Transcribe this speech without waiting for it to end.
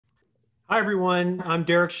Hi, everyone. I'm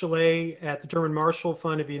Derek Chollet at the German Marshall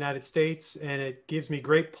Fund of the United States, and it gives me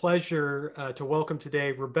great pleasure to welcome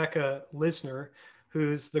today Rebecca Lissner,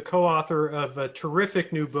 who's the co-author of a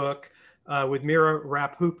terrific new book with Mira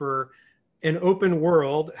Rapp-Hooper, An Open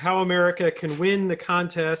World, How America Can Win the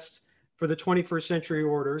Contest for the 21st Century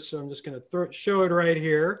Order. So I'm just going to show it right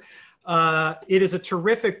here. It is a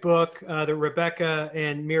terrific book that Rebecca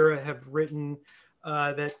and Mira have written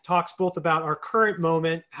that talks both about our current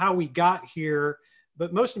moment, how we got here,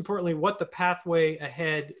 but most importantly, what the pathway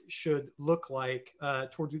ahead should look like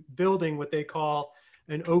toward building what they call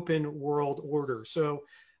an open world order. So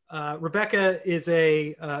Rebecca is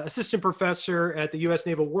a assistant professor at the U.S.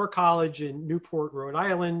 Naval War College in Newport, Rhode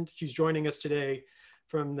Island. She's joining us today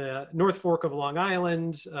from the North Fork of Long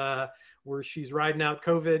Island, where she's riding out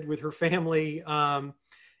COVID with her family.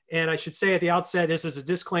 And I should say at the outset, this is a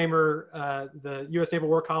disclaimer, the U.S. Naval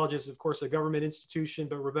War College is, of course, a government institution,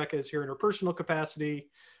 but Rebecca is here in her personal capacity.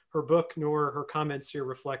 Her book nor her comments here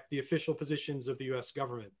reflect the official positions of the U.S.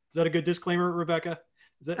 government. Is that a good disclaimer, Rebecca?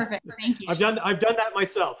 Is that, perfect, thank you. I've done that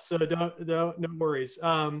myself, so no worries.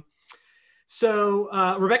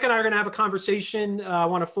 So Rebecca and I are going to have a conversation. I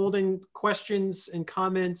want to fold in questions and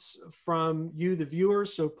comments from you, the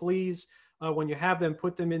viewers. So please, when you have them,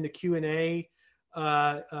 put them in the Q&A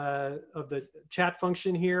of the chat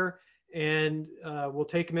function here, and we'll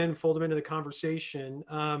take them in and fold them into the conversation.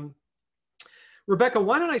 Rebecca,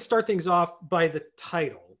 why don't I start things off by the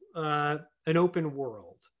title, An Open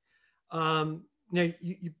World. Now,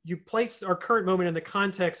 you place our current moment in the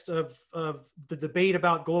context of the debate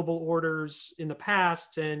about global orders in the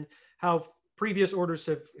past and how previous orders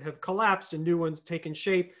have collapsed and new ones taken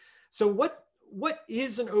shape. So what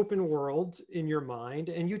is an open world in your mind?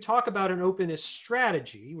 And you talk about an openness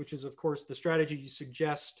strategy, which is, of course, the strategy you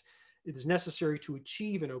suggest is necessary to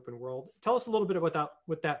achieve an open world. Tell us a little bit about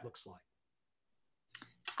what that looks like.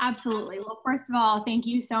 Absolutely. Well, first of all, thank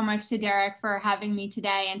you so much to Derek for having me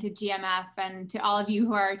today, and to GMF, and to all of you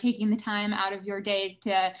who are taking the time out of your days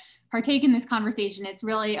to partake in this conversation. It's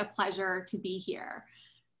really a pleasure to be here.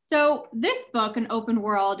 So this book, An Open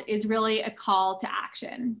World, is really a call to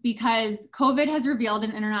action because COVID has revealed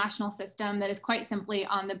an international system that is quite simply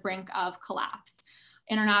on the brink of collapse.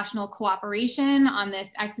 International cooperation on this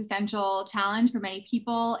existential challenge for many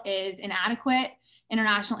people is inadequate.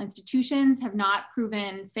 International institutions have not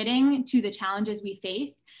proven fitting to the challenges we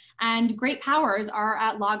face, and great powers are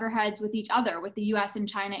at loggerheads with each other, with the US and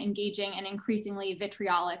China engaging in increasingly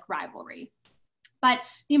vitriolic rivalry. But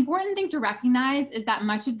the important thing to recognize is that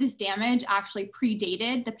much of this damage actually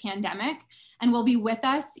predated the pandemic and will be with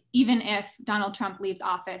us even if Donald Trump leaves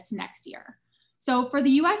office next year. So for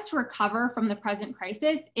the US to recover from the present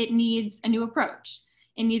crisis, it needs a new approach.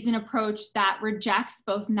 It needs an approach that rejects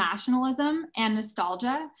both nationalism and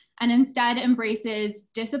nostalgia, and instead embraces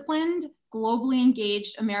disciplined, globally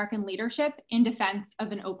engaged American leadership in defense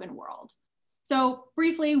of an open world. So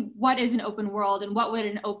briefly, what is an open world and what would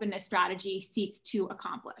an openness strategy seek to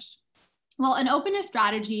accomplish? Well, an openness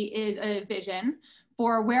strategy is a vision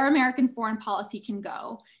for where American foreign policy can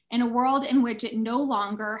go in a world in which it no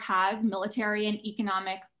longer has military and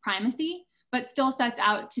economic primacy, but still sets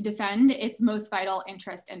out to defend its most vital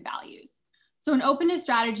interests and values. So an openness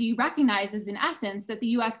strategy recognizes in essence that the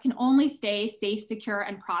US can only stay safe, secure,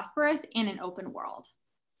 and prosperous in an open world.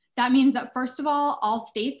 That means that first of all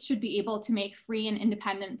states should be able to make free and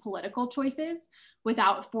independent political choices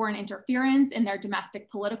without foreign interference in their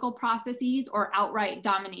domestic political processes or outright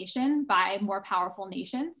domination by more powerful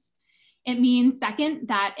nations. It means, second,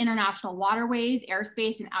 that international waterways,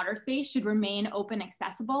 airspace, and outer space should remain open,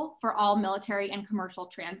 accessible for all military and commercial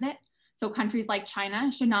transit. So countries like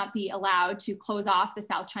China should not be allowed to close off the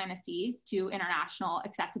South China Seas to international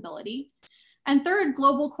accessibility. And third,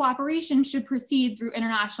 global cooperation should proceed through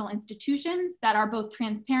international institutions that are both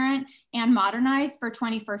transparent and modernized for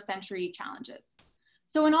 21st century challenges.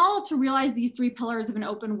 So in all, to realize these three pillars of an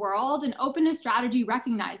open world, an openness strategy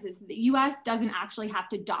recognizes that the US doesn't actually have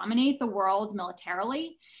to dominate the world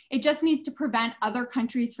militarily. It just needs to prevent other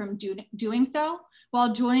countries from doing so,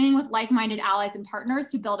 while joining with like-minded allies and partners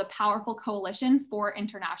to build a powerful coalition for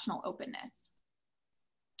international openness.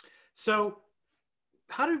 So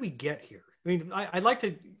how did we get here? I mean, I'd like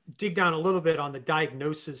to dig down a little bit on the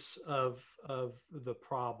diagnosis of the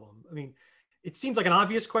problem. I mean, it seems like an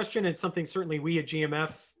obvious question, and something certainly we at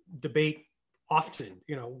GMF debate often.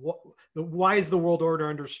 You know, why is the world order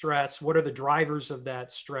under stress? What are the drivers of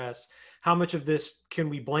that stress? How much of this can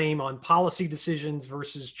we blame on policy decisions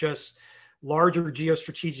versus just larger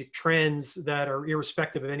geostrategic trends that are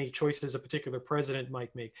irrespective of any choices a particular president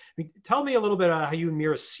might make? I mean, tell me a little bit about how you and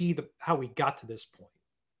Mira see how we got to this point.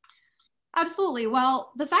 Absolutely.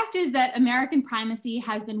 Well, the fact is that American primacy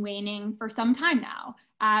has been waning for some time now,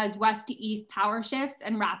 as West to East power shifts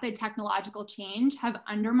and rapid technological change have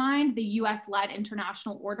undermined the US-led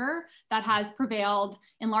international order that has prevailed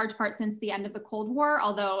in large part since the end of the Cold War,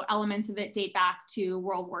 although elements of it date back to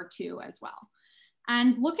World War II as well.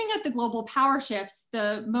 And looking at the global power shifts,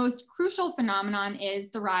 the most crucial phenomenon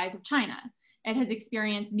is the rise of China. It has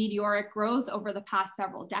experienced meteoric growth over the past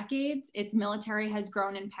several decades. Its military has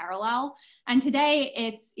grown in parallel. And today,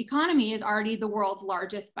 its economy is already the world's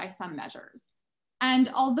largest by some measures.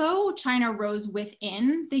 And although China rose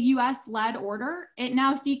within the US-led order, it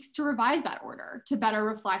now seeks to revise that order to better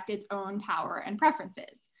reflect its own power and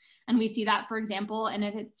preferences. And we see that, for example, in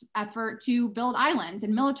its effort to build islands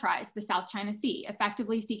and militarize the South China Sea,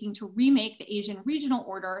 effectively seeking to remake the Asian regional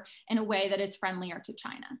order in a way that is friendlier to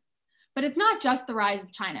China. But it's not just the rise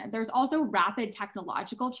of China. There's also rapid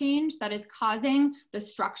technological change that is causing the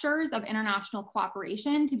structures of international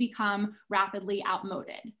cooperation to become rapidly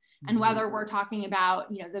outmoded. And whether we're talking about,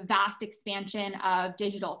 the vast expansion of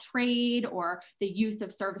digital trade or the use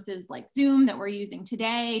of services like Zoom that we're using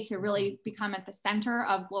today to really become at the center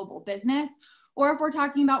of global business, or if we're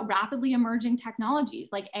talking about rapidly emerging technologies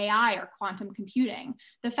like AI or quantum computing,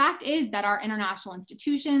 the fact is that our international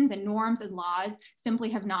institutions and norms and laws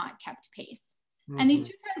simply have not kept pace. And these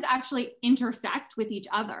two trends actually intersect with each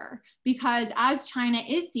other because as China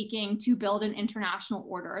is seeking to build an international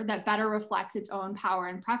order that better reflects its own power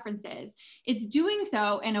and preferences, it's doing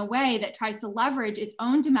so in a way that tries to leverage its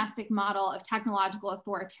own domestic model of technological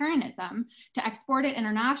authoritarianism to export it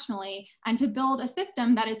internationally and to build a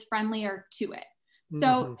system that is friendlier to it.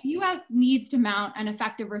 So the US needs to mount an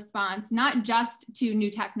effective response, not just to new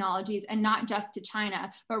technologies and not just to China,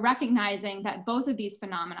 but recognizing that both of these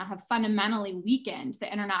phenomena have fundamentally weakened the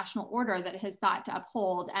international order that it has sought to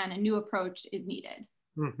uphold, and a new approach is needed.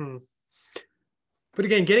 But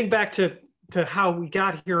again, getting back to how we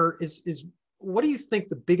got here is what do you think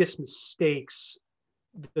the biggest mistakes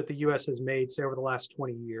that the US has made, say, over the last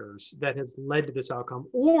 20 years that has led to this outcome?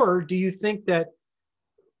 Or do you think that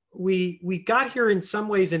we got here in some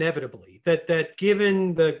ways inevitably, that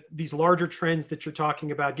given these larger trends that you're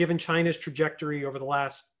talking about, given China's trajectory over the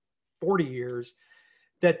last 40 years,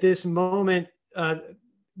 that this moment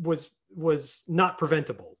was not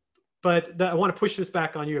preventable? But I want to push this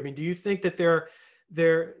back on you. I mean, do you think that there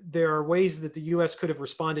are ways that the US could have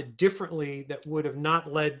responded differently that would have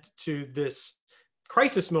not led to this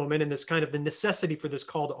crisis moment and this kind of the necessity for this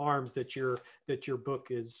call to arms that your book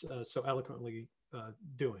is so eloquently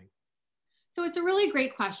doing? So it's a really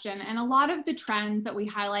great question. And a lot of the trends that we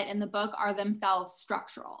highlight in the book are themselves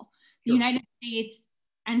structural. The United States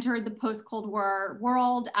entered the post-Cold War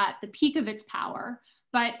world at the peak of its power,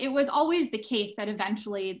 but it was always the case that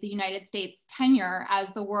eventually the United States' tenure as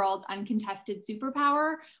the world's uncontested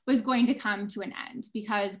superpower was going to come to an end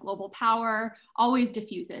because global power always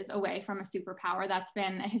diffuses away from a superpower. That's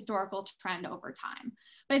been a historical trend over time.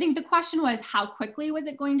 But I think the question was, how quickly was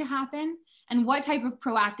it going to happen? And what type of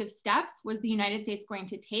proactive steps was the United States going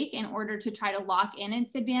to take in order to try to lock in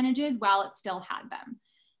its advantages while it still had them?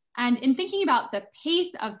 And in thinking about the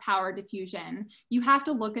pace of power diffusion, you have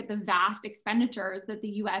to look at the vast expenditures that the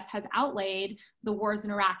US has outlaid, the wars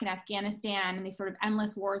in Iraq and Afghanistan, and these sort of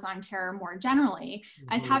endless wars on terror more generally,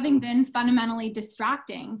 as having been fundamentally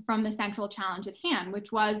distracting from the central challenge at hand,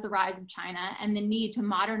 which was the rise of China and the need to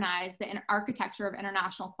modernize the architecture of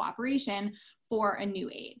international cooperation for a new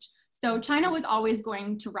age. So China was always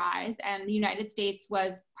going to rise, and the United States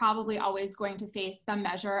was probably always going to face some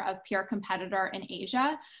measure of peer competitor in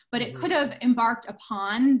Asia, but it could have embarked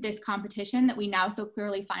upon this competition that we now so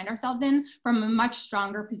clearly find ourselves in from a much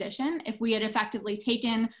stronger position if we had effectively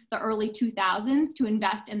taken the early 2000s to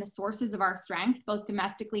invest in the sources of our strength, both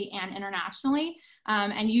domestically and internationally,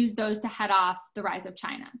 and use those to head off the rise of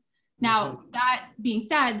China. Now, that being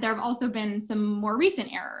said, there have also been some more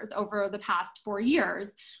recent errors over the past 4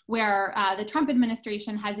 years where the Trump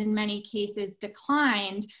administration has in many cases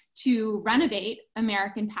declined to renovate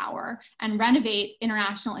American power and renovate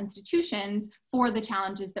international institutions for the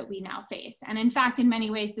challenges that we now face. And in fact, in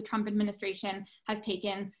many ways, the Trump administration has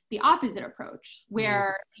taken the opposite approach,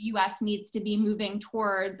 where the US needs to be moving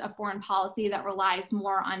towards a foreign policy that relies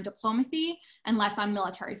more on diplomacy and less on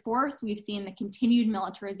military force. We've seen the continued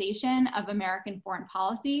militarization of American foreign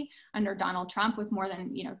policy under Donald Trump, with more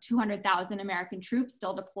than 200,000 American troops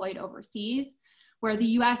still deployed overseas, where the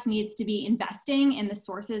US needs to be investing in the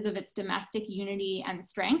sources of its domestic unity and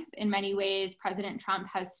strength. In many ways, President Trump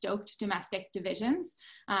has stoked domestic divisions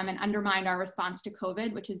and undermined our response to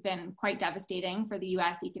COVID, which has been quite devastating for the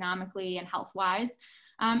US economically and health-wise.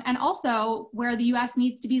 and also where the US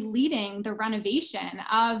needs to be leading the renovation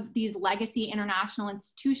of these legacy international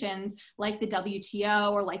institutions like the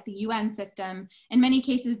WTO or like the UN system. In many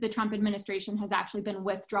cases, the Trump administration has actually been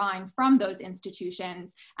withdrawing from those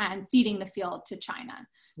institutions and ceding the field to China.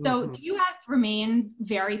 So the US remains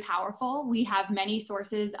very powerful. We have many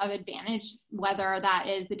sources of advantage, whether that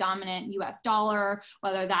is the dominant US dollar,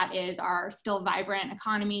 whether that is our still vibrant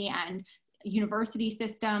economy and university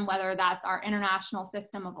system, whether that's our international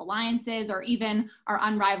system of alliances, or even our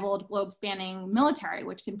unrivaled globe-spanning military,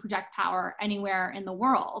 which can project power anywhere in the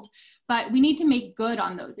world. But we need to make good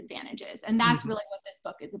on those advantages. And that's really what this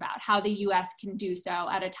book is about, how the US can do so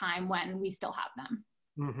at a time when we still have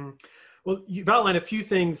them. Well, you've outlined a few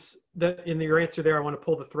things that in your answer there I want to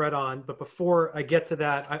pull the thread on. But before I get to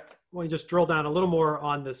that, I want to just drill down a little more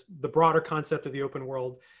on the broader concept of the open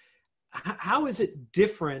world. How is it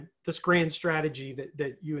different, this grand strategy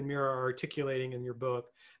that you and Mira are articulating in your book,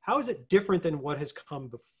 how is it different than what has come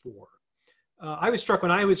before? I was struck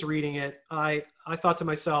when I was reading it, I thought to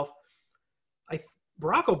myself,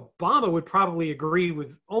 Barack Obama would probably agree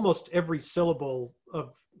with almost every syllable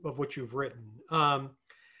of what you've written.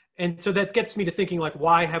 And so that gets me to thinking, like,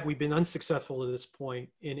 why have we been unsuccessful at this point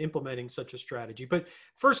in implementing such a strategy? But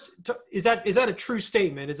first, is that a true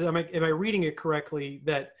statement? Am I reading it correctly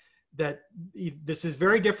that this is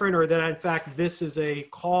very different, or that in fact this is a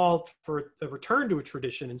call for a return to a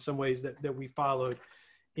tradition in some ways that we followed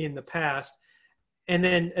in the past? And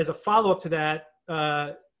then as a follow-up to that,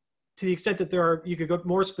 to the extent that you could go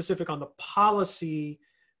more specific on the policy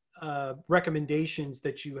recommendations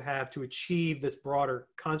that you have to achieve this broader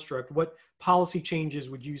construct, what policy changes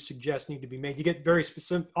would you suggest need to be made? You get very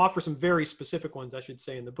specific, offer some very specific ones, I should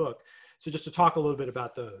say, in the book. So just to talk a little bit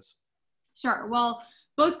about those. Sure. Well,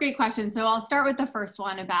 both great questions. So I'll start with the first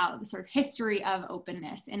one about the sort of history of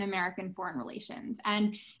openness in American foreign relations.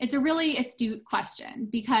 And it's a really astute question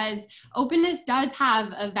because openness does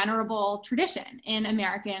have a venerable tradition in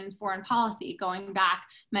American foreign policy going back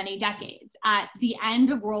many decades. At the end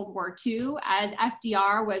of World War II, as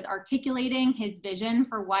FDR was articulating his vision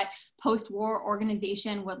for what post-war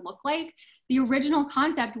organization would look like, the original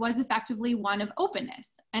concept was effectively one of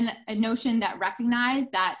openness, and a notion that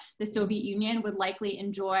recognized that the Soviet Union would likely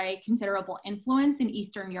enjoy considerable influence in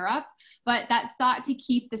Eastern Europe, but that sought to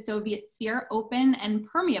keep the Soviet sphere open and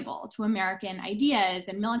permeable to American ideas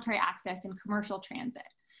and military access and commercial transit.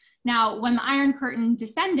 Now, when the Iron Curtain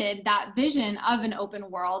descended, that vision of an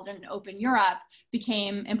open world and an open Europe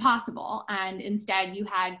became impossible, and instead you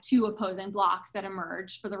had two opposing blocs that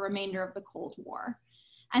emerged for the remainder of the Cold War.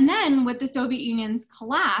 And then with the Soviet Union's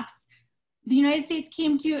collapse, the United States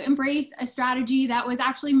came to embrace a strategy that was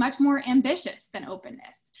actually much more ambitious than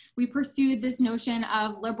openness. We pursued this notion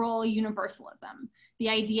of liberal universalism, the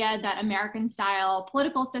idea that American-style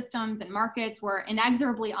political systems and markets were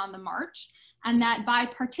inexorably on the march, and that by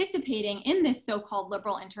participating in this so-called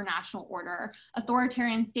liberal international order,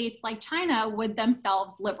 authoritarian states like China would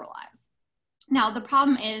themselves liberalize. Now, the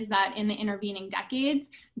problem is that in the intervening decades,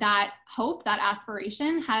 that hope, that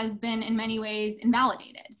aspiration has been in many ways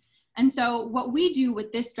invalidated. And so what we do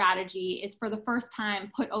with this strategy is for the first time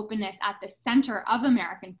put openness at the center of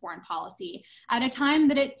American foreign policy at a time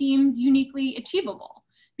that it seems uniquely achievable,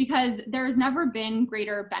 because there's never been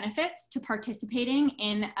greater benefits to participating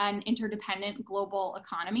in an interdependent global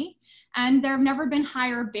economy. And there have never been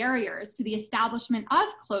higher barriers to the establishment of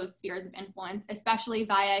closed spheres of influence, especially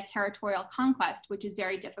via territorial conquest, which is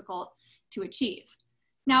very difficult to achieve.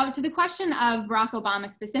 Now, to the question of Barack Obama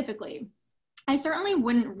specifically, I certainly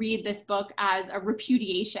wouldn't read this book as a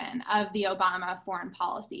repudiation of the Obama foreign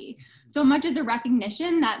policy, so much as a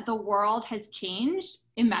recognition that the world has changed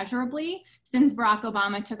immeasurably since Barack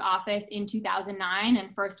Obama took office in 2009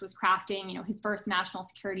 and first was crafting, his first national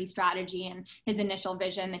security strategy and his initial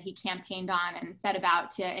vision that he campaigned on and set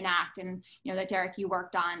about to enact, and that Derek, you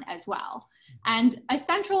worked on as well. And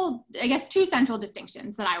two central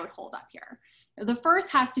distinctions that I would hold up here. The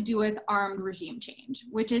first has to do with armed regime change,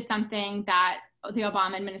 which is something that the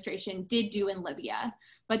Obama administration did do in Libya,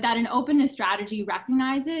 but that an openness strategy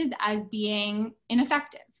recognizes as being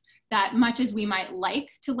ineffective. That much as we might like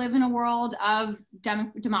to live in a world of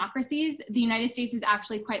democracies, the United States is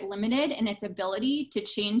actually quite limited in its ability to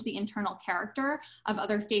change the internal character of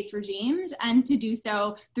other states' regimes, and to do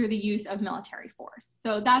so through the use of military force.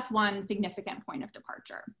 So that's one significant point of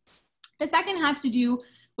departure. The second has to do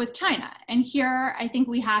with China. And here, I think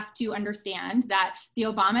we have to understand that the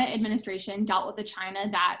Obama administration dealt with a China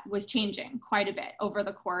that was changing quite a bit over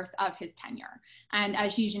the course of his tenure. And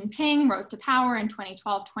as Xi Jinping rose to power in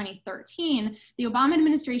 2012, 2013, the Obama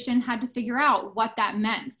administration had to figure out what that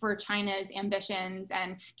meant for China's ambitions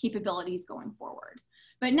and capabilities going forward.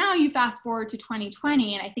 But now you fast forward to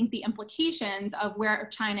 2020, and I think the implications of where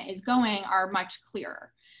China is going are much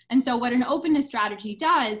clearer. And so what an openness strategy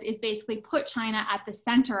does is basically put China at the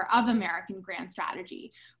center of American grand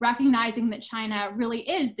strategy, recognizing that China really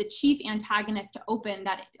is the chief antagonist to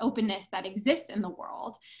openness that exists in the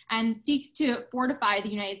world, and seeks to fortify the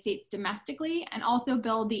United States domestically and also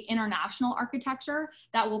build the international architecture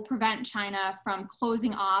that will prevent China from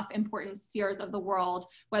closing off important spheres of the world,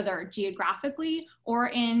 whether geographically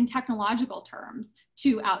or in technological terms,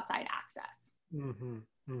 to outside access. Mm-hmm,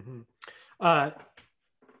 mm-hmm.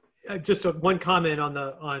 Just one comment on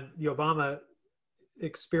the Obama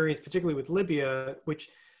experience, particularly with Libya, which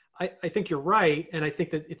I think you're right. And I think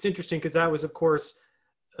that it's interesting because that was, of course,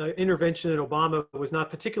 intervention that Obama was not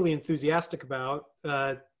particularly enthusiastic about.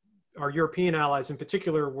 Our European allies in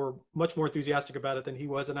particular were much more enthusiastic about it than he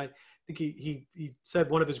was. And I think he said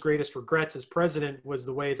one of his greatest regrets as president was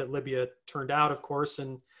the way that Libya turned out, of course.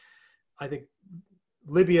 And I think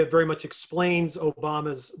Libya very much explains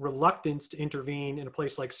Obama's reluctance to intervene in a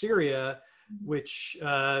place like Syria, which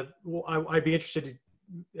I'd be interested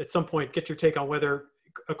to, at some point, get your take on whether,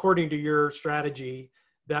 according to your strategy,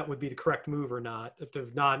 that would be the correct move or not, if to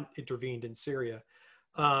have not intervened in Syria.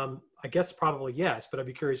 I guess probably yes, but I'd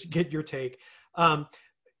be curious to get your take. Now,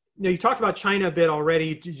 you talked about China a bit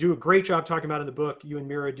already. You do a great job talking about it in the book, you and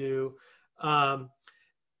Mira do.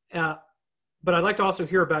 But I'd like to also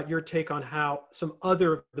hear about your take on how some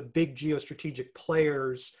other of the big geostrategic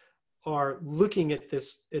players are looking at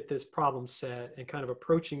this problem set and kind of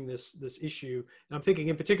approaching this issue. And I'm thinking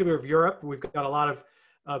in particular of Europe. We've got a lot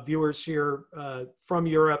of viewers here from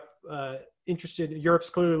Europe interested. Europe's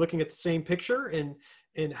clearly looking at the same picture,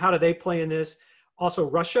 and how do they play in this? Also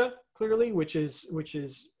Russia, clearly, which is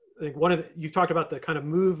I think one of you've talked about the kind of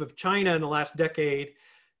move of China in the last decade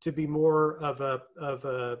to be more of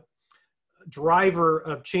a driver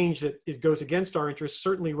of change that it goes against our interests.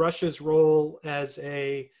 Certainly Russia's role as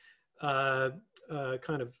a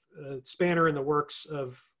kind of spanner in the works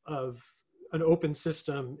of an open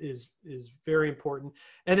system is very important.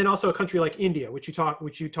 And then also a country like India, which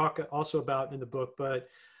you talk also about in the book, but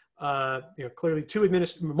clearly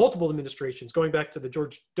multiple administrations, going back to the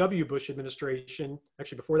George W. Bush administration,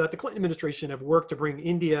 actually before that, the Clinton administration, have worked to bring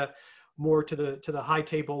India more to the high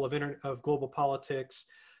table of global politics.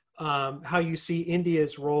 How you see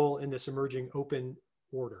India's role in this emerging open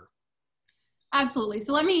order. Absolutely.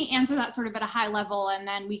 So let me answer that sort of at a high level, and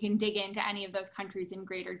then we can dig into any of those countries in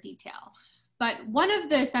greater detail. But one of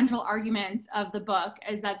the central arguments of the book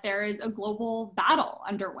is that there is a global battle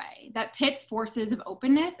underway that pits forces of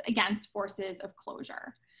openness against forces of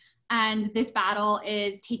closure. And this battle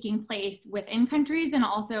is taking place within countries and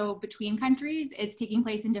also between countries. It's taking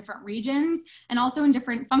place in different regions and also in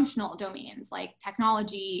different functional domains like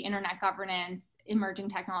technology, internet governance, emerging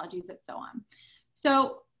technologies, and so on.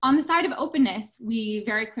 So on the side of openness, we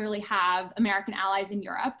very clearly have American allies in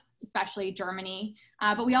Europe, especially Germany,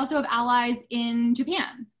 but we also have allies in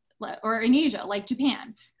Japan, or in Asia, like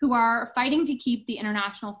Japan, who are fighting to keep the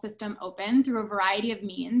international system open through a variety of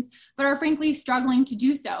means, but are frankly struggling to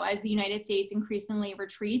do so as the United States increasingly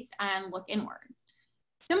retreats and look inward.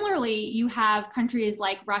 Similarly, you have countries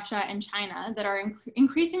like Russia and China that are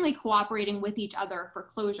increasingly cooperating with each other for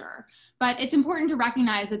closure. But it's important to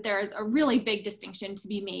recognize that there is a really big distinction to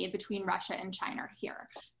be made between Russia and China here.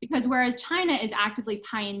 Because whereas China is actively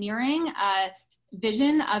pioneering a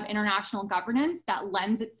vision of international governance that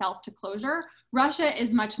lends itself to closure, Russia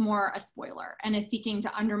is much more a spoiler and is seeking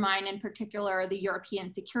to undermine, in particular, the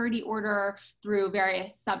European security order through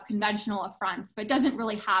various subconventional affronts, but doesn't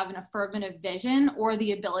really have an affirmative vision or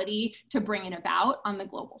the ability to bring it about on the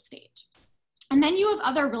global stage. And then you have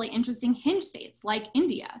other really interesting hinge states like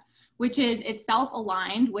India, which is itself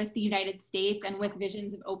aligned with the United States and with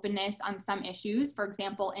visions of openness on some issues. For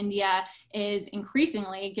example, India is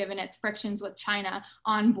increasingly, given its frictions with China,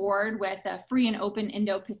 on board with a free and open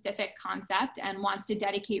Indo-Pacific concept and wants to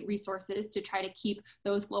dedicate resources to try to keep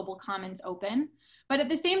those global commons open. But at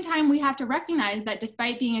the same time, we have to recognize that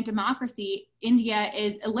despite being a democracy, India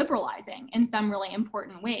is liberalizing in some really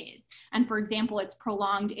important ways. And for example, its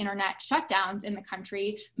prolonged internet shutdowns in the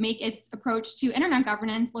country make its approach to internet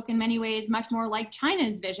governance look in many ways much more like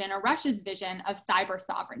China's vision or Russia's vision of cyber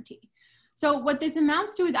sovereignty. So what this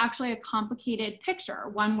amounts to is actually a complicated picture,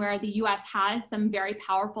 one where the US has some very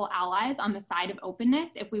powerful allies on the side of openness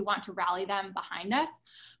if we want to rally them behind us,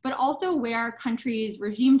 but also where countries'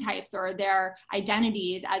 regime types or their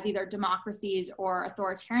identities as either democracies or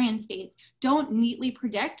authoritarian states don't neatly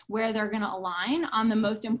predict where they're going to align on the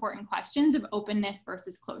most important questions of openness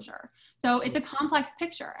versus closure. So it's a complex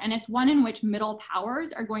picture, and it's one in which middle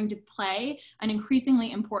powers are going to play an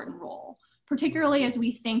increasingly important role, particularly as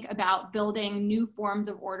we think about building new forms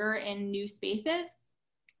of order in new spaces,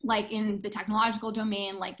 like in the technological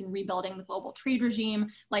domain, like in rebuilding the global trade regime,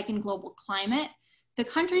 like in global climate. The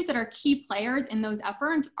countries that are key players in those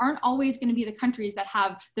efforts aren't always going to be the countries that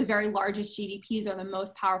have the very largest GDPs or the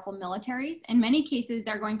most powerful militaries. In many cases,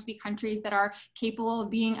 they're going to be countries that are capable of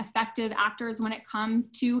being effective actors when it comes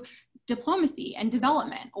to diplomacy and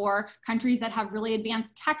development, or countries that have really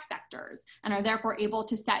advanced tech sectors and are therefore able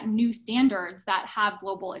to set new standards that have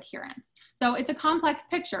global adherence. So it's a complex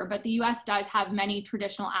picture, but the US does have many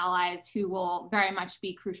traditional allies who will very much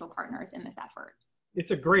be crucial partners in this effort.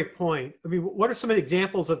 It's a great point. I mean, what are some of the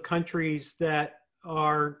examples of countries that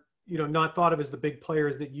are, not thought of as the big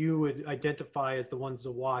players that you would identify as the ones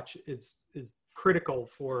to watch is critical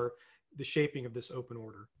for the shaping of this open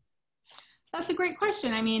order? That's a great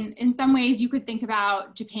question. I mean, in some ways you could think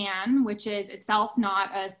about Japan, which is itself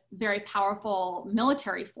not a very powerful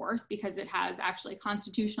military force because it has actually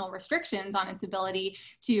constitutional restrictions on its ability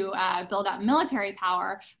to build up military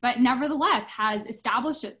power, but nevertheless has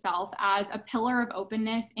established itself as a pillar of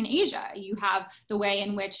openness in Asia. You have the way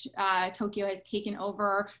in which Tokyo has taken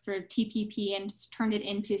over sort of TPP and turned it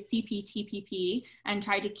into CPTPP and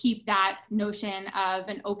tried to keep that notion of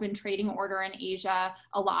an open trading order in Asia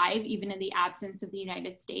alive, even in the absence of the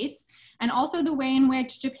United States, and also the way in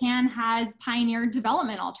which Japan has pioneered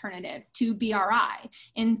development alternatives to BRI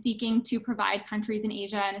in seeking to provide countries in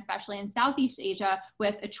Asia and especially in Southeast Asia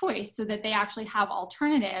with a choice so that they actually have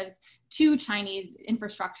alternatives to Chinese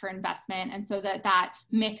infrastructure investment and so that that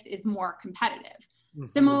mix is more competitive. Mm-hmm.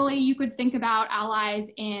 Similarly, you could think about allies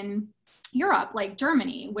in Europe, like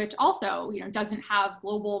Germany, which also doesn't have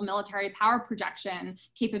global military power projection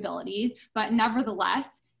capabilities, but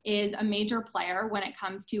nevertheless is a major player when it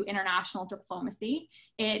comes to international diplomacy.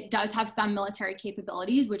 It does have some military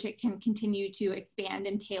capabilities, which it can continue to expand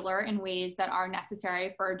and tailor in ways that are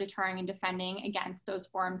necessary for deterring and defending against those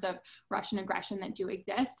forms of Russian aggression that do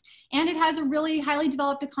exist. And it has a really highly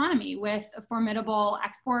developed economy with a formidable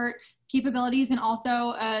export capabilities and also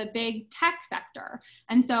a big tech sector.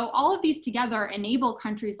 And so all of these together enable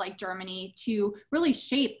countries like Germany to really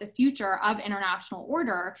shape the future of international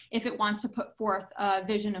order if it wants to put forth a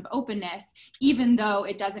vision of openness, even though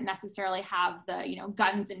it doesn't necessarily have the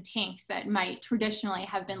guns and tanks that might traditionally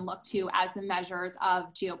have been looked to as the measures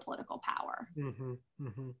of geopolitical power. Mm-hmm,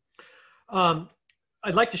 mm-hmm.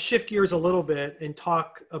 I'd like to shift gears a little bit and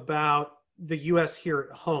talk about the U.S. here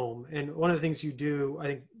at home. And one of the things you do, I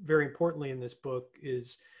think very importantly in this book,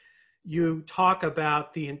 is you talk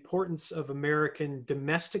about the importance of American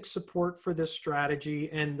domestic support for this strategy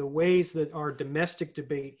and the ways that our domestic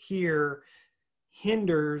debate here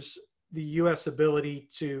hinders the U.S. ability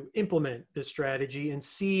to implement this strategy and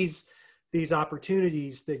seize these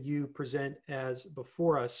opportunities that you present as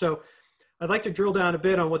before us. So I'd like to drill down a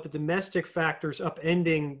bit on what the domestic factors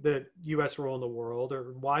upending the U.S. role in the world,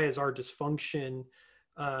 or why is our dysfunction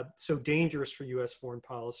so dangerous for U.S. foreign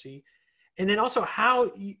policy, and then also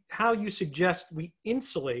how you suggest we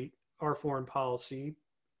insulate our foreign policy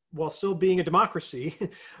while still being a democracy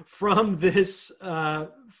from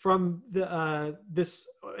from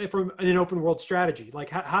an open world strategy. Like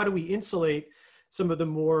how do we insulate some of the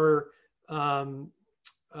more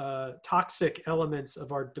toxic elements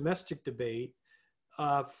of our domestic debate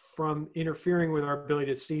from interfering with our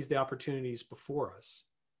ability to seize the opportunities before us?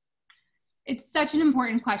 It's such an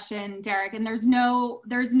important question, Derek, and there's no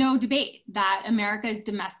debate that America's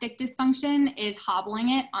domestic dysfunction is hobbling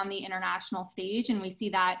it on the international stage, and we see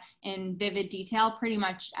that in vivid detail pretty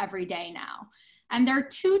much every day now. And there are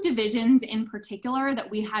two divisions in particular that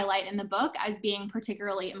we highlight in the book as being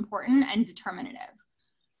particularly important and determinative.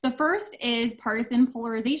 The first is partisan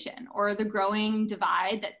polarization, or the growing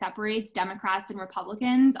divide that separates Democrats and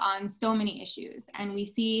Republicans on so many issues. And we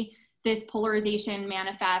see this polarization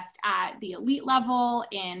manifest at the elite level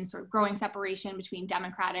in sort of growing separation between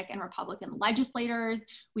Democratic and Republican legislators.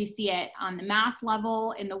 We see it on the mass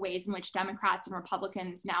level in the ways in which Democrats and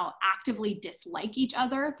Republicans now actively dislike each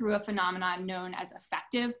other through a phenomenon known as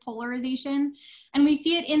affective polarization. And we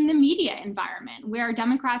see it in the media environment, where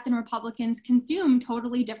Democrats and Republicans consume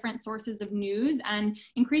totally different sources of news and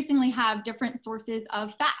increasingly have different sources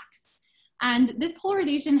of facts. And this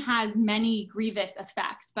polarization has many grievous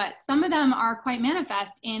effects, but some of them are quite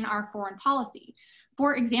manifest in our foreign policy.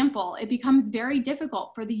 For example, it becomes very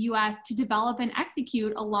difficult for the US to develop and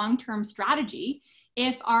execute a long-term strategy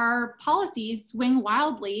if our policies swing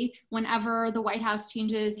wildly whenever the White House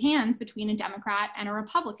changes hands between a Democrat and a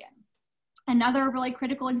Republican. Another really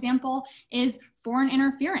critical example is foreign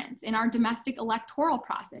interference in our domestic electoral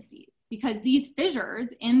processes, because these fissures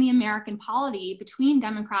in the American polity between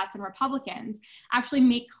Democrats and Republicans actually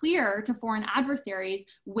make clear to foreign adversaries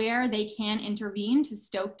where they can intervene to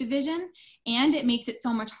stoke division, and it makes it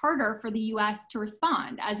so much harder for the US to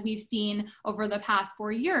respond, as we've seen over the past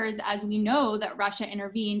 4 years, as we know that Russia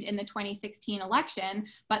intervened in the 2016 election,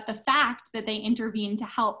 but the fact that they intervened to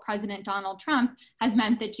help President Donald Trump has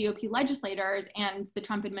meant that GOP legislators and the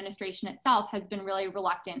Trump administration itself has been really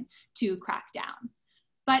reluctant to crack down.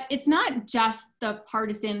 But it's not just the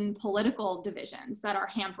partisan political divisions that are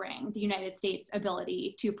hampering the United States'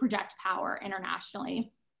 ability to project power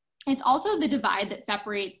internationally. It's also the divide that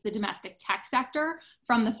separates the domestic tech sector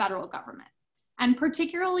from the federal government. And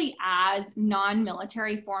particularly as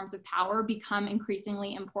non-military forms of power become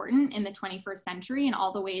increasingly important in the 21st century in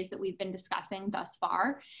all the ways that we've been discussing thus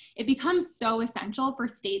far, it becomes so essential for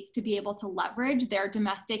states to be able to leverage their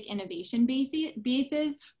domestic innovation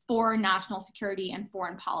bases for national security and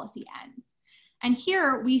foreign policy ends. And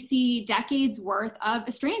here we see decades worth of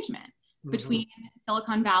estrangement between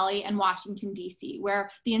Silicon Valley and Washington, D.C., where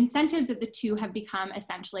the incentives of the two have become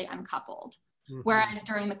essentially uncoupled. Whereas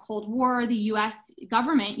during the Cold War, the US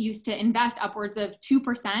government used to invest upwards of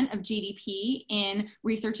 2% of GDP in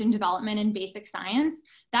research and development and basic science,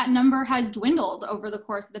 that number has dwindled over the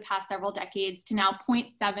course of the past several decades to now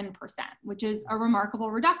 0.7%, which is a remarkable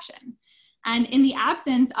reduction. And in the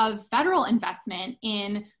absence of federal investment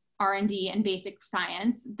in R&D and basic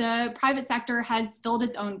science, the private sector has filled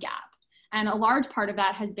its own gap. And a large part of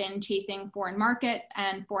that has been chasing foreign markets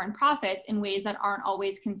and foreign profits in ways that aren't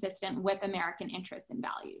always consistent with American interests and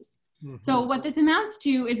values. So what this amounts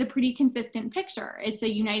to is a pretty consistent picture. It's a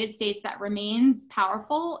United States that remains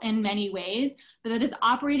powerful in many ways, but that is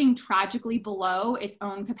operating tragically below its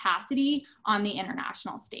own capacity on the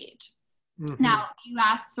international stage. Now, you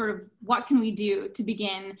asked sort of what can we do to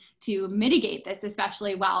begin to mitigate this,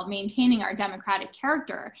 especially while maintaining our democratic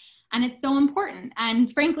character. And it's so important.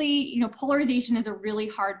 And frankly, polarization is a really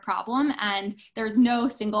hard problem, and there's no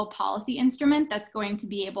single policy instrument that's going to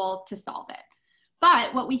be able to solve it.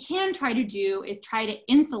 But what we can try to do is try to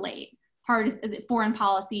insulate foreign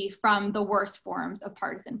policy from the worst forms of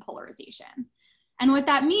partisan polarization. And what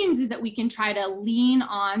that means is that we can try to lean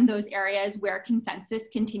on those areas where consensus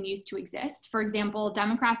continues to exist. For example,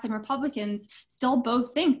 Democrats and Republicans still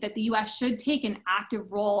both think that the US should take an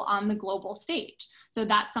active role on the global stage. So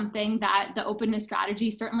that's something that the openness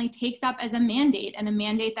strategy certainly takes up as a mandate, and a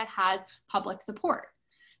mandate that has public support.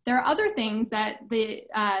 There are other things that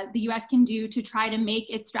the US can do to try to make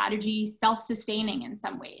its strategy self-sustaining in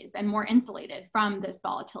some ways and more insulated from this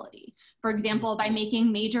volatility. For example, by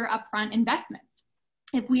making major upfront investments.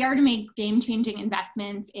 If we are to make game-changing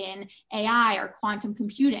investments in AI or quantum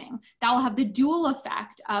computing, that will have the dual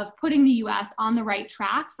effect of putting the US on the right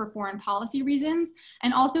track for foreign policy reasons,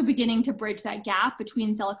 and also beginning to bridge that gap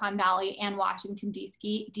between Silicon Valley and Washington,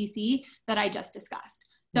 D.C. that I just discussed.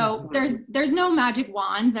 So there's no magic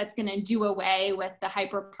wand that's going to do away with the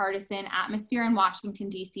hyper-partisan atmosphere in Washington,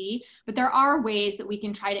 D.C., but there are ways that we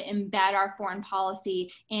can try to embed our foreign policy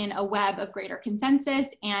in a web of greater consensus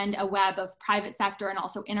and a web of private sector and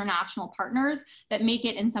also international partners that make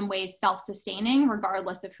it in some ways self-sustaining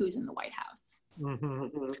regardless of who's in the White House.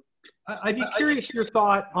 I'd be curious your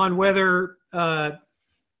thought on whether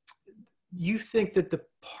you think that the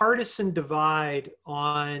partisan divide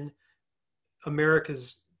on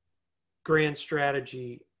America's grand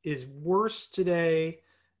strategy is worse today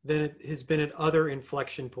than it has been at other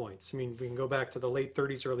inflection points. I mean, we can go back to the late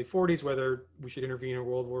 30s, early 40s, whether we should intervene in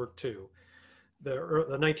World War II, the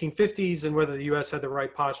 1950s, and whether the US had the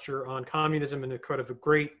right posture on communism, and a kind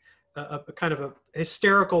of a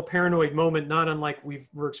hysterical, paranoid moment, not unlike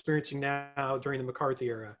we're experiencing now during the McCarthy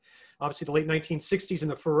era. Obviously, the late 1960s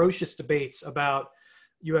and the ferocious debates about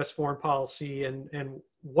US foreign policy and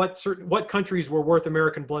what countries were worth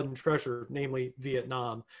American blood and treasure, namely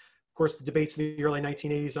Vietnam. Of course, the debates in the early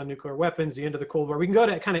 1980s on nuclear weapons, the end of the Cold War. We can go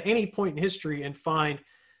to kind of any point in history and find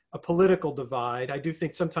a political divide. I do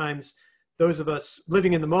think sometimes those of us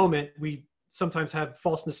living in the moment, we sometimes have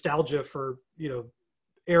false nostalgia for,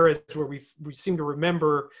 eras where we seem to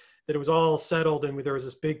remember that it was all settled and there was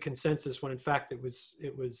this big consensus when in fact it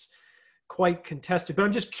was quite contested. But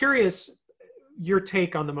I'm just curious your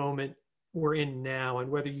take on the moment we're in now, and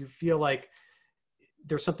whether you feel like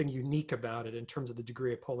there's something unique about it in terms of the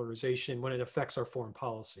degree of polarization when it affects our foreign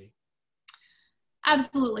policy.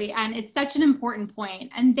 Absolutely. And it's such an important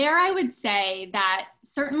point. And there I would say that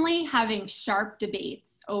certainly having sharp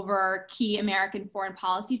debates over key American foreign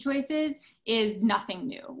policy choices is nothing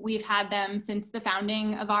new. We've had them since the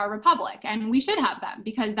founding of our republic, and we should have them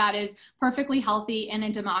because that is perfectly healthy in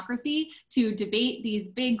a democracy to debate these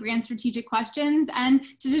big, grand strategic questions and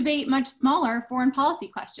to debate much smaller foreign policy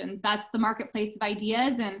questions. That's the marketplace of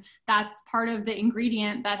ideas, and that's part of the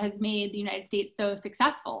ingredient that has made the United States so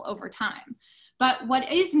successful over time. But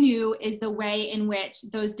what is new is the way in which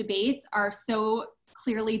those debates are so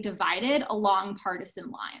clearly divided along partisan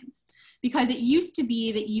lines. Because it used to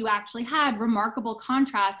be that you actually had remarkable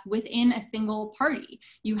contrasts within a single party.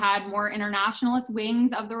 You had more internationalist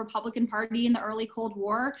wings of the Republican Party in the early Cold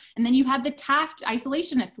War, and then you had the Taft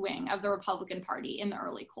isolationist wing of the Republican Party in the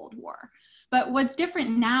early Cold War. But what's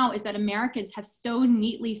different now is that Americans have so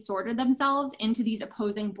neatly sorted themselves into these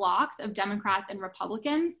opposing blocks of Democrats and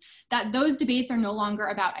Republicans that those debates are no longer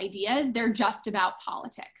about ideas, they're just about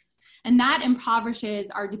politics. And that impoverishes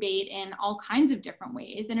our debate in all kinds of different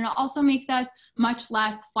ways. And it also makes us much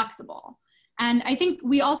less flexible. And I think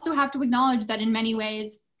we also have to acknowledge that in many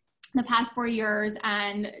ways, the past 4 years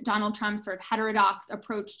and Donald Trump's sort of heterodox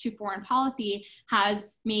approach to foreign policy has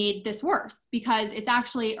made this worse because it's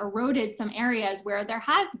actually eroded some areas where there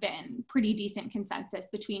has been pretty decent consensus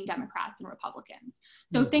between Democrats and Republicans.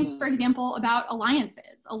 So think, for example, about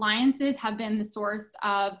alliances. Alliances have been the source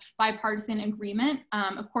of bipartisan agreement.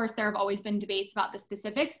 Of course, there have always been debates about the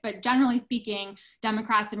specifics, but generally speaking,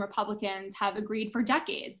 Democrats and Republicans have agreed for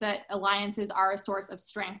decades that alliances are a source of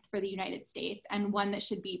strength for the United States and one that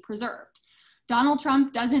should be preserved. Donald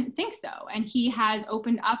Trump doesn't think so, and he has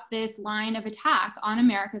opened up this line of attack on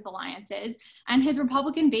America's alliances, and his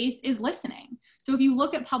Republican base is listening. So if you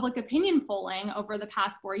look at public opinion polling over the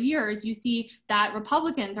past 4 years, you see that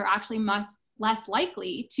Republicans are actually much less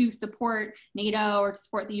likely to support NATO or to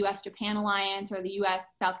support the US-Japan alliance or the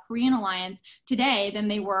US-South Korean alliance today than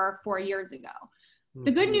they were 4 years ago.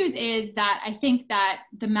 The good news is that I think that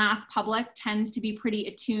the mass public tends to be pretty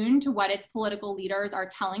attuned to what its political leaders are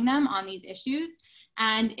telling them on these issues.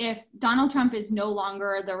 And if Donald Trump is no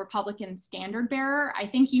longer the Republican standard bearer, I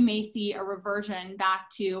think you may see a reversion back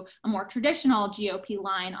to a more traditional GOP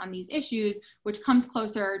line on these issues, which comes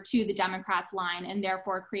closer to the Democrats' line and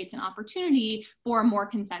therefore creates an opportunity for more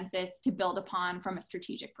consensus to build upon from a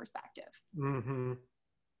strategic perspective. Mm-hmm.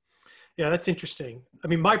 Yeah, that's interesting. I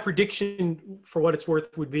mean, my prediction, for what it's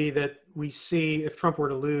worth, would be that we see, if Trump were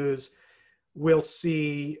to lose, we'll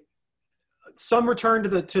see some return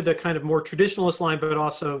to the kind of more traditionalist line, but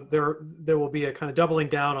also there will be a kind of doubling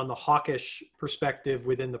down on the hawkish perspective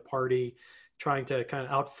within the party, trying to kind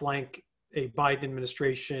of outflank a Biden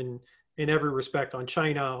administration in every respect on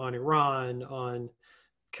China, on Iran, on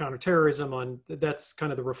counterterrorism. That's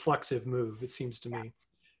kind of the reflexive move, it seems to me.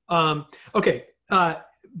 Okay.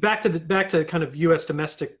 Back to kind of U.S.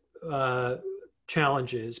 domestic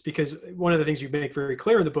challenges, because one of the things you make very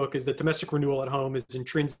clear in the book is that domestic renewal at home is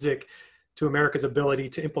intrinsic to America's ability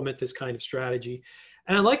to implement this kind of strategy.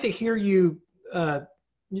 And I'd like to hear you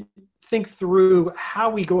think through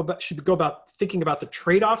how we should go about thinking about the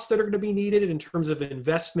trade-offs that are going to be needed in terms of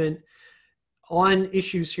investment on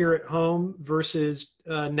issues here at home versus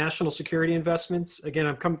national security investments. Again,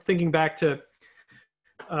 I'm thinking back to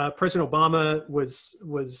President Obama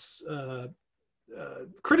was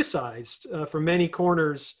criticized from many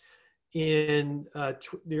corners in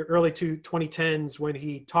the early 2010s when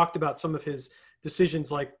he talked about some of his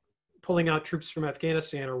decisions like pulling out troops from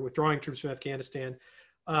Afghanistan or withdrawing troops from Afghanistan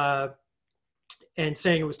and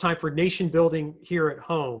saying it was time for nation building here at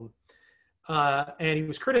home. And he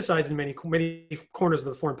was criticized in many corners of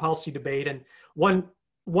the foreign policy debate. And one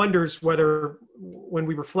wonders whether, when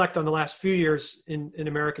we reflect on the last few years in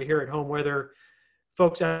America here at home, whether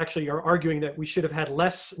folks actually are arguing that we should have had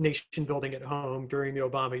less nation building at home during the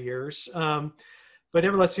Obama years. But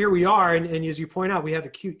nevertheless, here we are. And as you point out, we have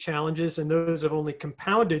acute challenges, and those have only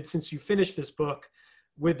compounded since you finished this book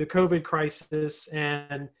with the COVID crisis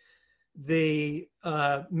and the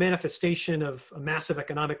manifestation of a massive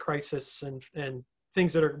economic crisis and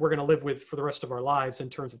things that we're going to live with for the rest of our lives in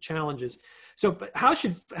terms of challenges. So, but how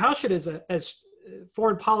should as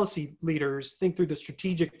foreign policy leaders think through the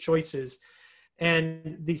strategic choices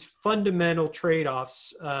and these fundamental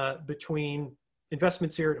trade-offs between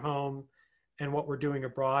investments here at home and what we're doing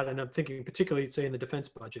abroad? And I'm thinking particularly, say, in the defense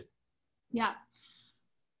budget. Yeah.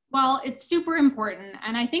 Well, it's super important.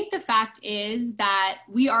 And I think the fact is that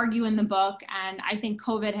we argue in the book, and I think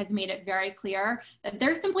COVID has made it very clear, that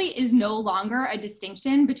there simply is no longer a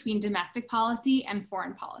distinction between domestic policy and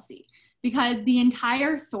foreign policy, because the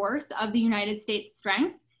entire source of the United States'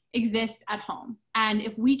 strength exists at home. And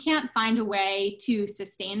if we can't find a way to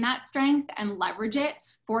sustain that strength and leverage it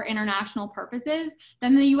for international purposes,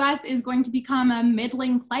 then the US is going to become a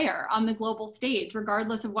middling player on the global stage,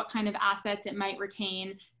 regardless of what kind of assets it might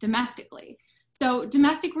retain domestically. So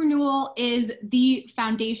domestic renewal is the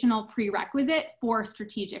foundational prerequisite for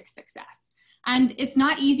strategic success. And it's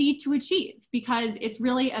not easy to achieve because it's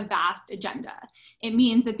really a vast agenda. It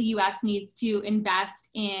means that the US needs to invest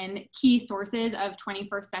in key sources of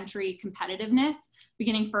 21st century competitiveness,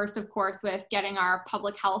 beginning first, of course, with getting our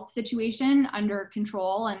public health situation under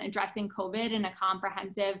control and addressing COVID in a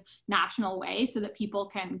comprehensive national way so that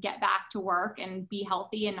people can get back to work and be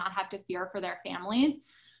healthy and not have to fear for their families.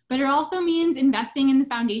 But it also means investing in the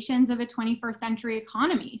foundations of a 21st century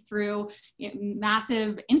economy through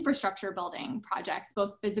massive infrastructure building projects,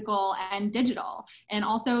 both physical and digital, and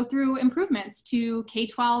also through improvements to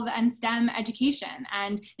K-12 and STEM education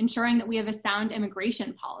and ensuring that we have a sound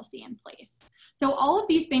immigration policy in place. So all of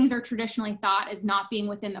these things are traditionally thought as not being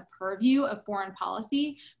within the purview of foreign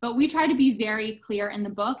policy, but we try to be very clear in the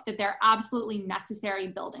book that they're absolutely necessary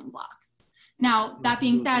building blocks. Now, that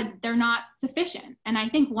being said, they're not sufficient. And I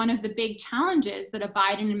think one of the big challenges that a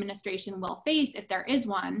Biden administration will face, if there is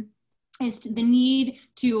one, is the need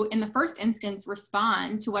to, in the first instance,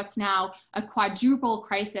 respond to what's now a quadruple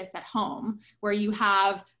crisis at home, where you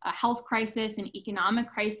have a health crisis, an economic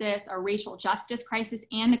crisis, a racial justice crisis,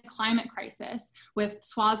 and a climate crisis, with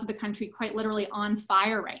swaths of the country quite literally on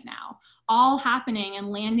fire right now, all happening and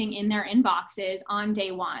landing in their inboxes on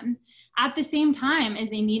day one, at the same time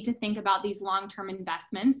as they need to think about these long-term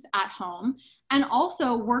investments at home, and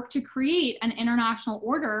also work to create an international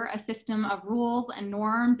order, a system of rules and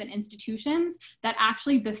norms and institutions that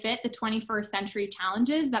actually befit the 21st century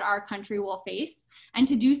challenges that our country will face, and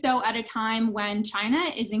to do so at a time when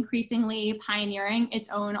China is increasingly pioneering its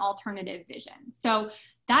own alternative vision. So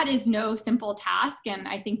that is no simple task, and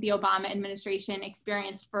I think the Obama administration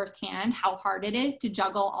experienced firsthand how hard it is to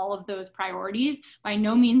juggle all of those priorities. By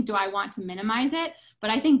no means do I want to minimize it, but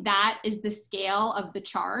I think that is the scale of the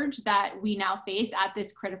charge that we now face at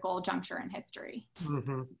this critical juncture in history.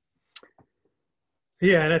 Mm-hmm.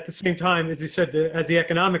 Yeah, and at the same time, as you said, as the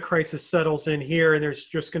economic crisis settles in here, and there's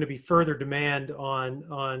just going to be further demand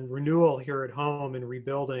on renewal here at home and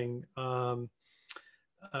rebuilding,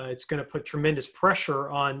 it's going to put tremendous pressure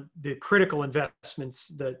on the critical investments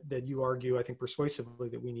that you argue, I think, persuasively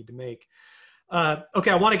that we need to make. Okay,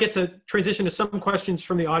 I want to get to transition to some questions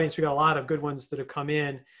from the audience. We got a lot of good ones that have come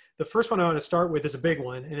in. The first one I want to start with is a big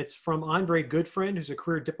one, and it's from Andre Goodfriend, who's a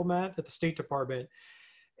career diplomat at the State Department.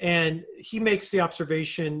 And he makes the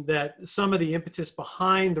observation that some of the impetus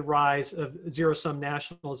behind the rise of zero-sum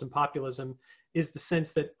nationalism, populism, is the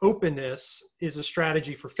sense that openness is a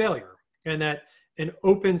strategy for failure, and that an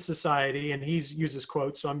open society, and he uses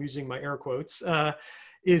quotes, so I'm using my air quotes,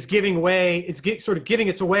 is giving away, sort of giving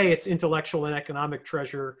its intellectual and economic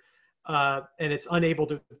treasure, and it's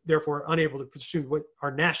therefore unable to pursue what our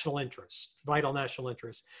national interests, vital national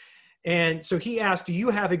interests. And so he asked, do you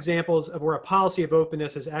have examples of where a policy of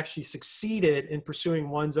openness has actually succeeded in pursuing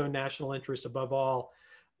one's own national interest above all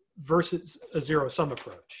versus a zero-sum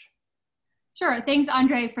approach? Sure, thanks,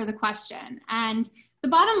 Andre, for the question. And the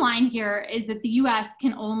bottom line here is that the US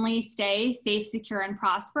can only stay safe, secure, and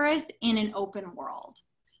prosperous in an open world.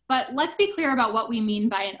 But let's be clear about what we mean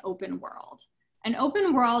by an open world. An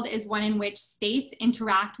open world is one in which states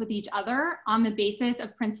interact with each other on the basis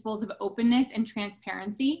of principles of openness and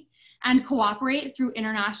transparency, and cooperate through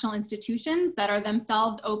international institutions that are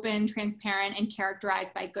themselves open, transparent, and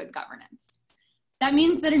characterized by good governance. That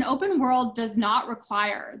means that an open world does not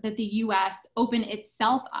require that the US open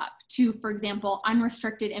itself up to, for example,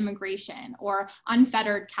 unrestricted immigration or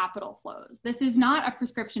unfettered capital flows. This is not a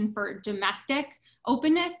prescription for domestic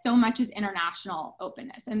openness so much as international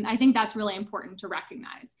openness. And I think that's really important to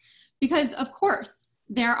recognize, because of course,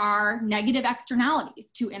 there are negative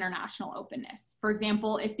externalities to international openness. For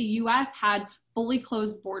example, if the US had fully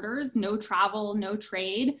closed borders, no travel, no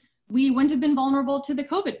trade, we wouldn't have been vulnerable to the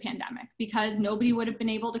COVID pandemic because nobody would have been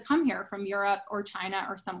able to come here from Europe or China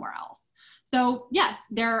or somewhere else. So yes,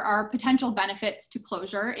 there are potential benefits to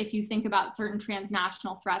closure if you think about certain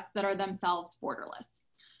transnational threats that are themselves borderless.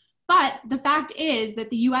 But the fact is that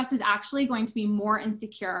the US is actually going to be more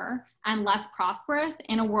insecure and less prosperous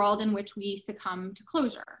in a world in which we succumb to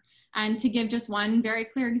closure. And to give just one very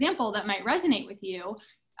clear example that might resonate with you,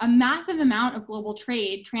 a massive amount of global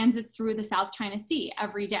trade transits through the South China Sea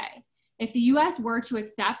every day. If the US were to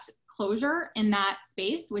accept closure in that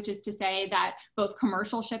space, which is to say that both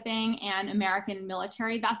commercial shipping and American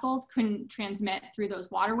military vessels couldn't transmit through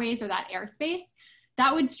those waterways or that airspace,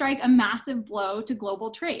 that would strike a massive blow to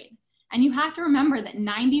global trade. And you have to remember that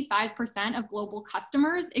 95% of global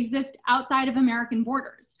customers exist outside of American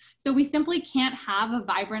borders. So we simply can't have a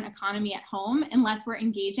vibrant economy at home unless we're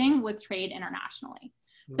engaging with trade internationally.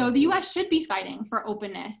 So the US should be fighting for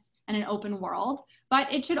openness and an open world, but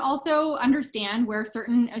it should also understand where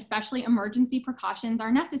certain, especially emergency precautions,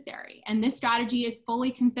 are necessary. And this strategy is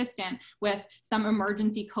fully consistent with some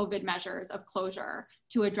emergency COVID measures of closure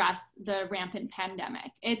to address the rampant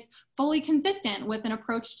pandemic. It's fully consistent with an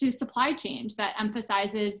approach to supply chains that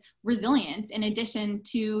emphasizes resilience in addition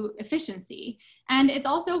to efficiency. And it's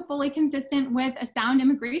also fully consistent with a sound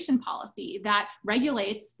immigration policy that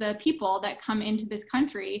regulates the people that come into this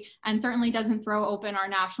country and certainly doesn't throw open our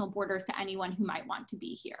national borders to anyone who might want to be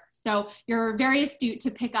here. So you're very astute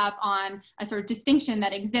to pick up on a sort of distinction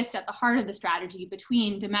that exists at the heart of the strategy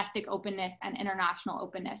between domestic openness and international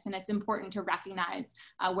openness. And it's important to recognize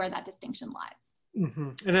where that distinction lies.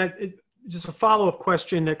 Mm-hmm. And just a follow-up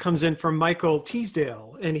question that comes in from Michael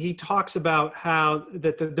Teasdale, and he talks about how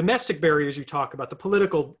that the domestic barriers you talk about, the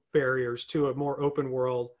political barriers to a more open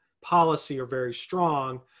world policy, are very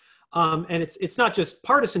strong. And it's not just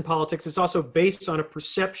partisan politics, it's also based on a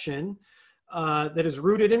perception that is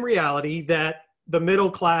rooted in reality that the middle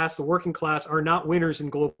class, the working class, are not winners in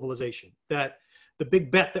globalization, that the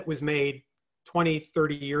big bet that was made 20,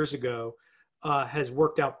 30 years ago has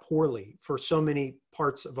worked out poorly for so many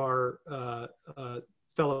parts of our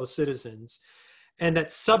fellow citizens, and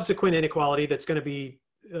that subsequent inequality that's going to be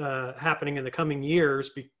happening in the coming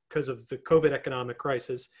years because of the COVID economic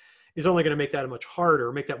crisis is only going to make that much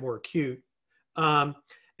harder, make that more acute.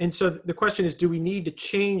 And so the question is, do we need to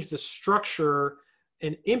change the structure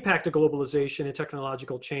and impact of globalization and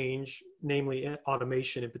technological change, namely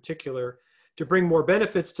automation in particular, to bring more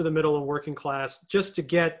benefits to the middle and working class just to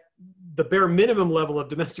get the bare minimum level of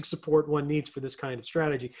domestic support one needs for this kind of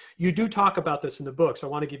strategy? You do talk about this in the book, so I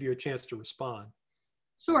want to give you a chance to respond.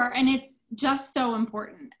 Sure, and it's just so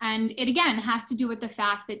important. And it again has to do with the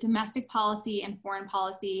fact that domestic policy and foreign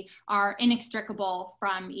policy are inextricable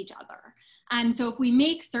from each other. And so if we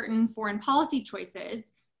make certain foreign policy choices,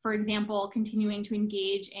 for example, continuing to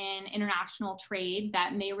engage in international trade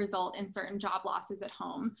that may result in certain job losses at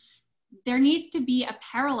home, there needs to be a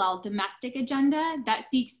parallel domestic agenda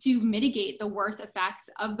that seeks to mitigate the worst effects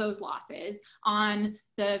of those losses on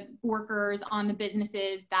the workers, on the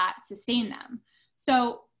businesses that sustain them.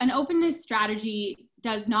 So an openness strategy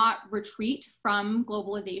does not retreat from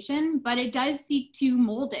globalization, but it does seek to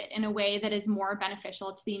mold it in a way that is more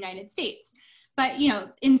beneficial to the United States. But,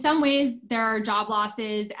 in some ways there are job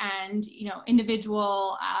losses and,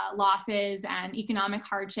 individual losses and economic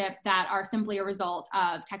hardship that are simply a result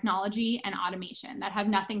of technology and automation that have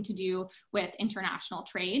nothing to do with international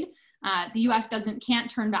trade. The US can't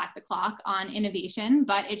turn back the clock on innovation,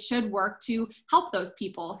 but it should work to help those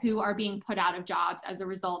people who are being put out of jobs as a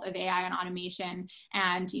result of AI and automation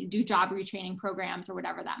and do job retraining programs or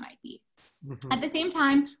whatever that might be. Mm-hmm. At the same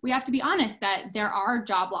time, we have to be honest that there are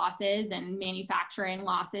job losses and manufacturing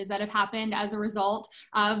losses that have happened as a result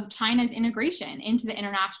of China's integration into the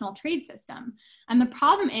international trade system. And the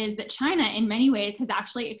problem is that China, in many ways, has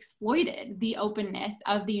actually exploited the openness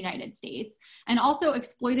of the United States and also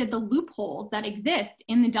exploited the loopholes that exist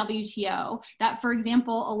in the WTO that, for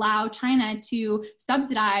example, allow China to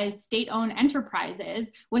subsidize state-owned enterprises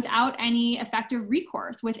without any effective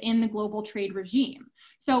recourse within the global trade regime.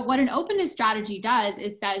 So what an openness strategy does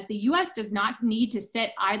is says the US does not need to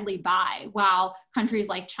sit idly by while countries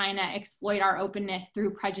like China exploit our openness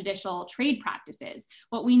through prejudicial trade practices.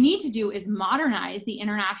 What we need to do is modernize the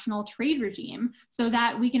international trade regime so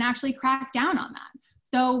that we can actually crack down on that.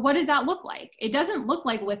 So what does that look like? It doesn't look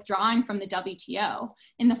like withdrawing from the WTO.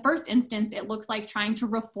 In the first instance, it looks like trying to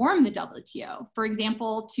reform the WTO. For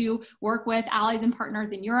example, to work with allies and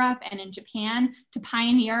partners in Europe and in Japan to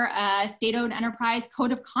pioneer a state-owned enterprise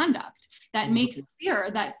code of conduct that makes clear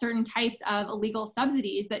that certain types of illegal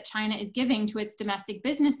subsidies that China is giving to its domestic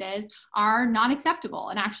businesses are not acceptable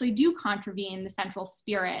and actually do contravene the central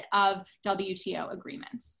spirit of WTO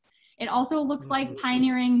agreements. It also looks like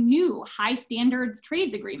pioneering new high standards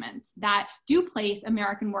trades agreements that do place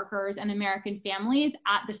American workers and American families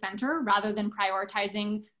at the center rather than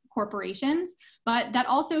prioritizing corporations, but that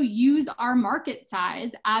also use our market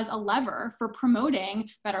size as a lever for promoting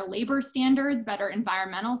better labor standards, better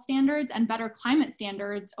environmental standards, and better climate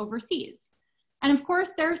standards overseas. And of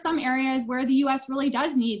course, there are some areas where the US really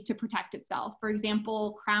does need to protect itself. For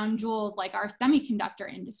example, crown jewels like our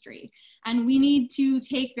semiconductor industry. And we need to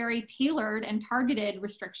take very tailored and targeted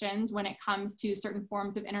restrictions when it comes to certain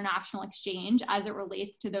forms of international exchange as it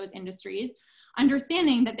relates to those industries,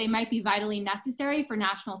 understanding that they might be vitally necessary for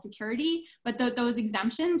national security, but those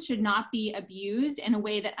exemptions should not be abused in a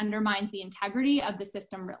way that undermines the integrity of the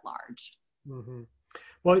system writ large. Mm-hmm.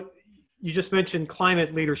 Well, you just mentioned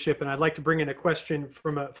climate leadership, and I'd like to bring in a question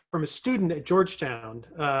from a student at Georgetown,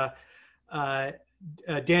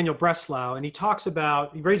 Daniel Breslau, and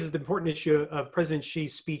he raises the important issue of President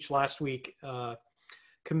Xi's speech last week,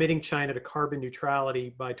 committing China to carbon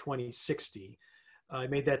neutrality by 2060. I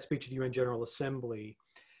made that speech at the UN General Assembly,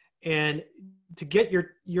 and to get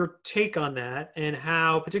your take on that, and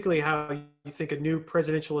particularly how you think a new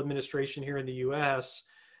presidential administration here in the U.S.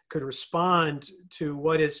 could respond to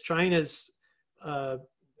what is China's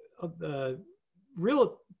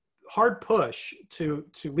real hard push to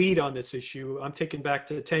lead on this issue. I'm taken back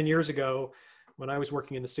to 10 years ago when I was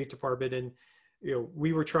working in the State Department, and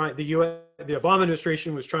we were trying, the Obama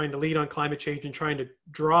administration was trying to lead on climate change and trying to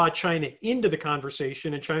draw China into the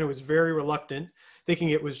conversation, and China was very reluctant, thinking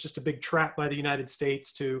it was just a big trap by the United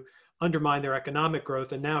States to undermine their economic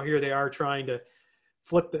growth. And now here they are trying to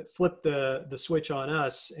flip the switch on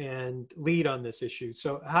us and lead on this issue.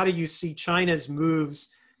 So how do you see China's moves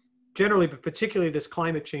generally, but particularly this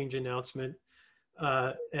climate change announcement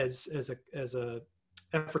as a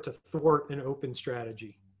effort to thwart an open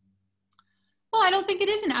strategy? Well, I don't think it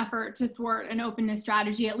is an effort to thwart an openness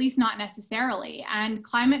strategy, at least not necessarily. And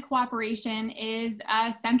climate cooperation is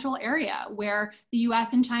a central area where the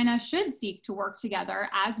US and China should seek to work together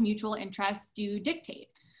as mutual interests do dictate.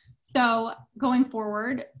 So going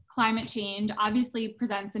forward, climate change obviously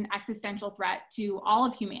presents an existential threat to all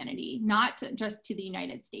of humanity, not just to the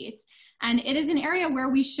United States. And it is an area where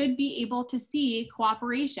we should be able to see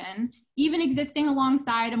cooperation, even existing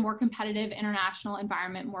alongside a more competitive international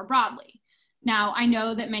environment more broadly. Now, I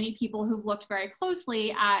know that many people who've looked very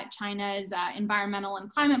closely at China's environmental and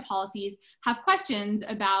climate policies have questions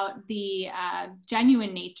about the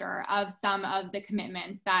genuine nature of some of the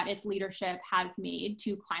commitments that its leadership has made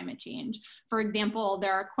to climate change. For example,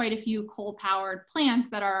 there are quite a few coal-powered plants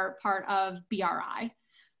that are part of BRI.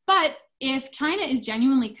 But if China is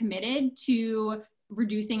genuinely committed to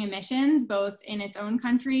reducing emissions, both in its own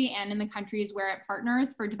country and in the countries where it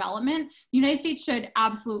partners for development, the United States should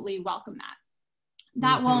absolutely welcome that.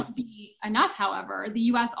 That won't be enough, however. The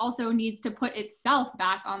US also needs to put itself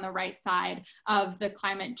back on the right side of the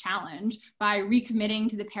climate challenge by recommitting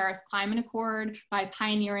to the Paris Climate Accord, by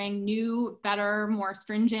pioneering new, better, more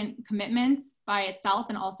stringent commitments by itself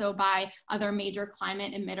and also by other major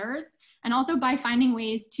climate emitters, and also by finding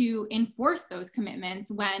ways to enforce those commitments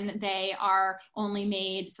when they are only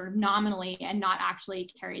made sort of nominally and not actually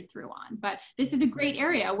carried through on. But this is a great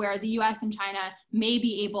area where the US and China may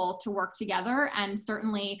be able to work together, and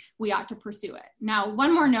certainly we ought to pursue it. Now,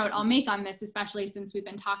 one more note I'll make on this, especially since we've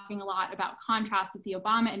been talking a lot about contrast with the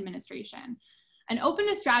Obama administration. An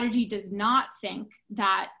openness strategy does not think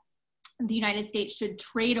that the United States should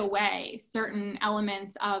trade away certain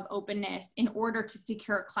elements of openness in order to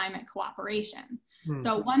secure climate cooperation.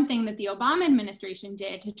 So one thing that the Obama administration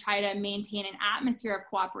did to try to maintain an atmosphere of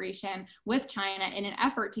cooperation with China in an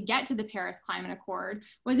effort to get to the Paris Climate Accord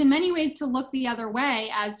was in many ways to look the other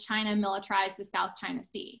way as China militarized the South China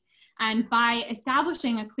Sea. And by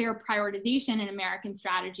establishing a clear prioritization in American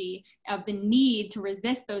strategy of the need to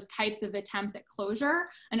resist those types of attempts at closure,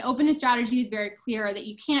 an openness strategy is very clear that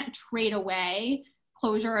you can't trade away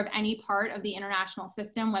closure of any part of the international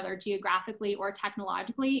system, whether geographically or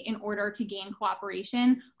technologically, in order to gain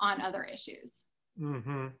cooperation on other issues.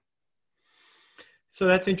 So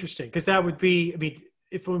that's interesting, because that would be, I mean,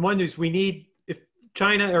 if one is if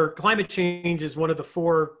China or climate change is one of the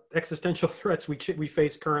 4 existential threats we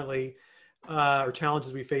face currently, or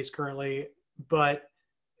challenges we face currently, but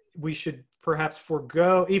we should perhaps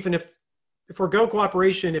forego, even if forego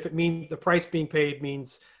cooperation if it means the price being paid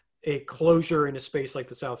means a closure in a space like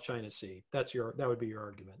the South China Sea. That would be your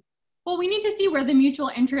argument. Well, we need to see where the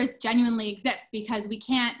mutual interest genuinely exists, because we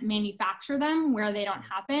can't manufacture them where they don't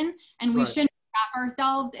happen, and we shouldn't trap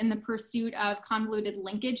ourselves in the pursuit of convoluted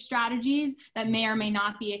linkage strategies that may or may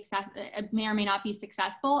not be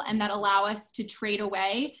successful, and that allow us to trade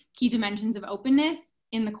away key dimensions of openness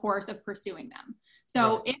in the course of pursuing them.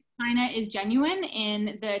 So if China is genuine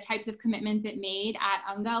in the types of commitments it made at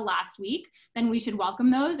UNGA last week, then we should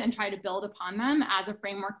welcome those and try to build upon them as a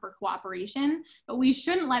framework for cooperation. But we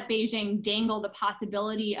shouldn't let Beijing dangle the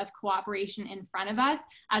possibility of cooperation in front of us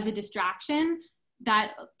as a distraction,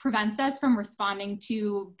 that prevents us from responding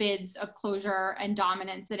to bids of closure and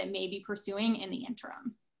dominance that it may be pursuing in the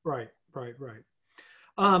interim. Right.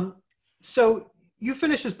 So you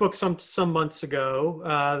finished this book some months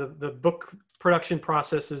ago. The book production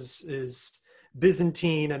process is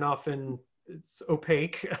Byzantine and often it's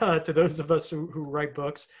opaque to those of us who write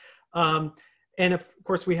books. And of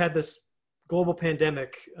course, we had this global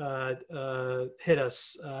pandemic hit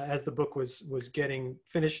us as the book was getting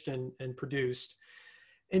finished and produced.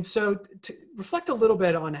 And so to reflect a little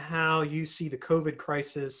bit on how you see the COVID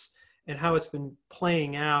crisis and how it's been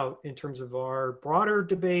playing out in terms of our broader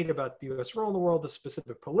debate about the US role in the world, the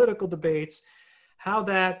specific political debates, how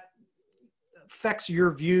that affects your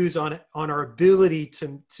views on our ability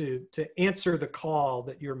to answer the call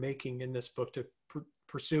that you're making in this book to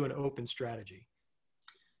pursue an open strategy.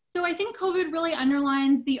 So I think COVID really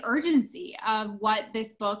underlines the urgency of what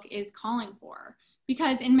this book is calling for.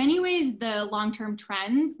 Because in many ways, the long-term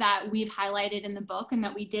trends that we've highlighted in the book and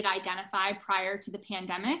that we did identify prior to the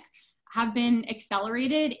pandemic have been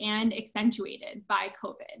accelerated and accentuated by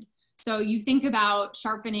COVID. So you think about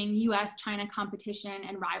sharpening US-China competition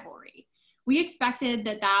and rivalry. We expected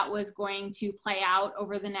that that was going to play out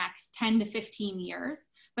over the next 10 to 15 years.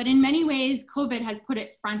 But in many ways, COVID has put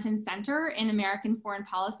it front and center in American foreign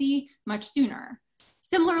policy much sooner.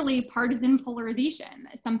 Similarly, partisan polarization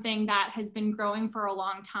is something that has been growing for a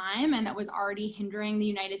long time and that was already hindering the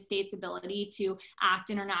United States' ability to act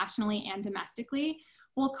internationally and domestically.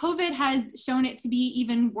 Well, COVID has shown it to be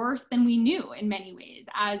even worse than we knew in many ways,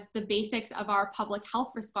 as the basics of our public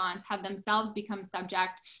health response have themselves become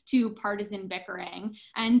subject to partisan bickering.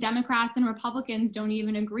 And Democrats and Republicans don't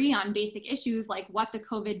even agree on basic issues like what the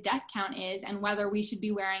COVID death count is and whether we should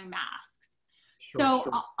be wearing masks. So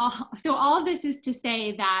all of this is to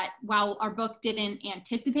say that while our book didn't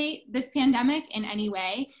anticipate this pandemic in any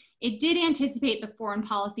way, it did anticipate the foreign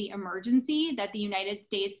policy emergency that the United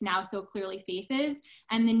States now so clearly faces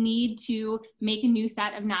and the need to make a new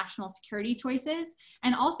set of national security choices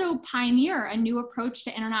and also pioneer a new approach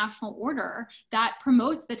to international order that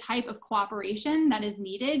promotes the type of cooperation that is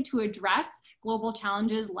needed to address global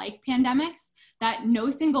challenges like pandemics that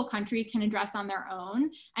no single country can address on their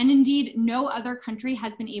own. And indeed, no other country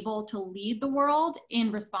has been able to lead the world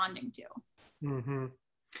in responding to. Mm-hmm.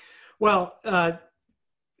 Well,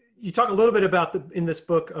 you talk a little bit about in this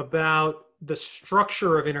book about the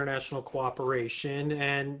structure of international cooperation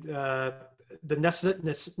and the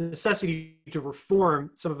necessity to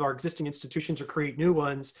reform some of our existing institutions or create new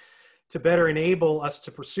ones to better enable us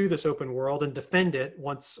to pursue this open world and defend it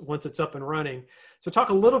once it's up and running. So talk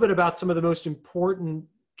a little bit about some of the most important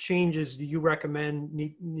changes that you recommend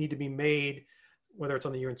need to be made, whether it's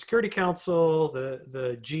on the UN Security Council,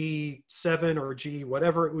 the G7 or G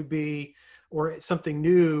whatever it would be, or something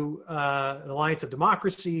new, an alliance of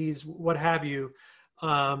democracies, what have you,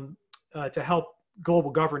 to help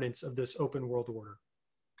global governance of this open world order?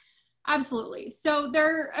 Absolutely. So there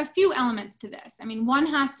are a few elements to this. I mean, one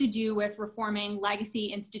has to do with reforming legacy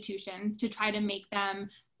institutions to try to make them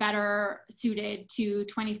better suited to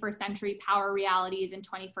 21st century power realities and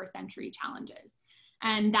 21st century challenges.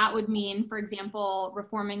 And that would mean, for example,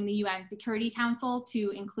 reforming the UN Security Council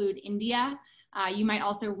to include India. You might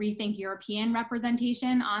also rethink European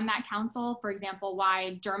representation on that council. For example,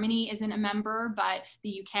 why Germany isn't a member, but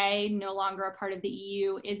the UK, no longer a part of the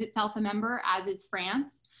EU, is itself a member, as is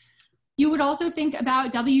France. You would also think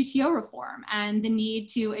about WTO reform and the need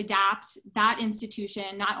to adapt that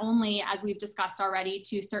institution, not only, as we've discussed already,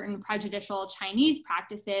 to certain prejudicial Chinese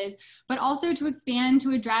practices, but also to expand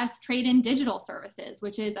to address trade in digital services,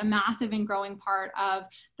 which is a massive and growing part of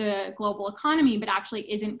the global economy, but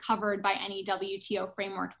actually isn't covered by any WTO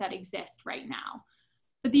frameworks that exist right now.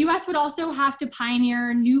 But the US would also have to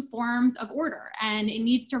pioneer new forms of order, and it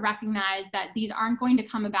needs to recognize that these aren't going to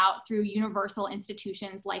come about through universal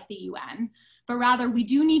institutions like the UN, but rather we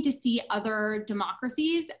do need to see other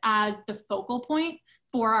democracies as the focal point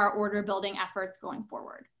for our order building efforts going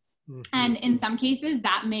forward. Mm-hmm. And in some cases,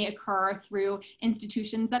 that may occur through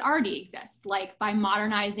institutions that already exist, like by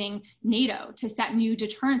modernizing NATO to set new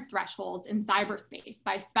deterrence thresholds in cyberspace,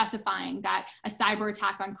 by specifying that a cyber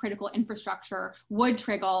attack on critical infrastructure would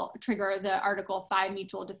trigger the Article 5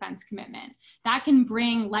 Mutual Defense Commitment. That can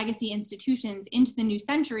bring legacy institutions into the new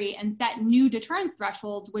century and set new deterrence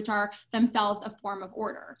thresholds, which are themselves a form of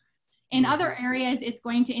order. In other areas, it's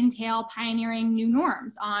going to entail pioneering new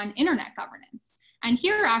norms on internet governance. And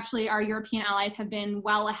here, actually, our European allies have been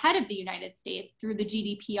well ahead of the United States through the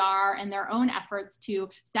GDPR and their own efforts to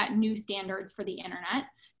set new standards for the internet.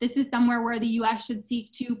 This is somewhere where the US should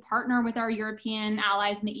seek to partner with our European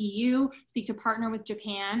allies in the EU, seek to partner with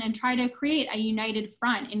Japan, and try to create a united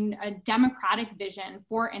front in a democratic vision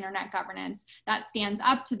for internet governance that stands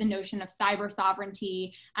up to the notion of cyber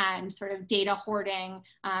sovereignty and sort of data hoarding,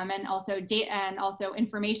 and also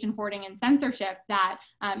information hoarding and censorship that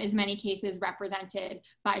is many cases represented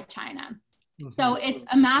by China. So it's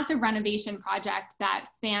a massive renovation project that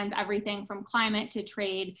spans everything from climate to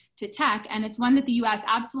trade to tech. And it's one that the US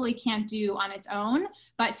absolutely can't do on its own,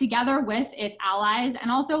 but together with its allies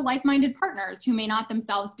and also like-minded partners who may not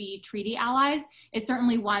themselves be treaty allies, it's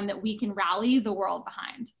certainly one that we can rally the world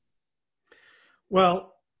behind.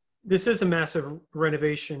 Well, this is a massive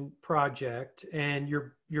renovation project, and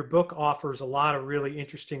your book offers a lot of really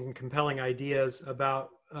interesting and compelling ideas about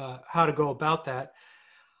how to go about that.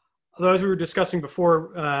 Although, as we were discussing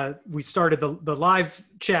before we started the live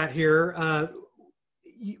chat here,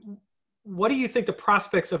 what do you think the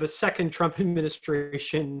prospects of a second Trump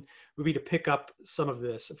administration would be to pick up some of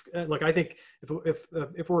this? Like, I think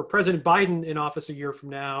if we're President Biden in office a year from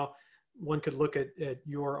now, one could look at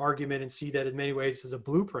your argument and see that in many ways is a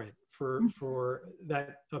blueprint for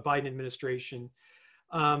that Biden administration.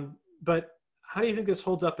 But how do you think this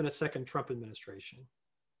holds up in a second Trump administration?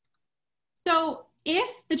 So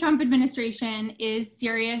if the Trump administration is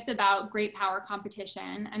serious about great power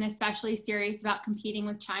competition and especially serious about competing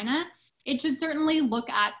with China, it should certainly look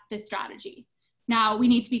at this strategy. Now, we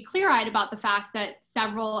need to be clear-eyed about the fact that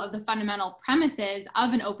several of the fundamental premises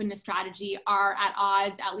of an openness strategy are at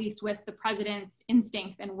odds, at least with the president's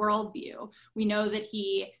instincts and worldview. We know that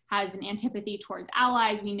he has an antipathy towards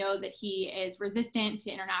allies. We know that he is resistant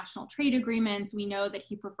to international trade agreements. We know that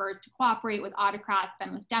he prefers to cooperate with autocrats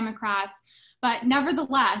than with Democrats. But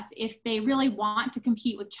nevertheless, if they really want to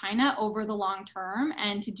compete with China over the long term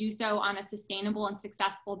and to do so on a sustainable and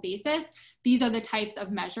successful basis, these are the types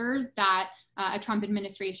of measures that a Trump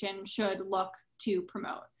administration should look to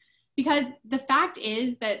promote. Because the fact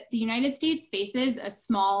is that the United States faces a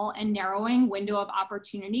small and narrowing window of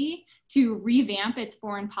opportunity to revamp its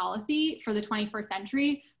foreign policy for the 21st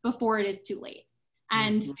century before it is too late.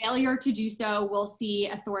 And failure to do so will see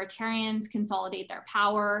authoritarians consolidate their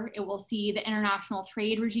power. It will see the international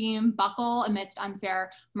trade regime buckle amidst unfair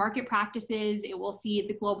market practices. It will see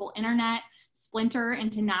the global internet splinter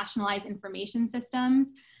into nationalized information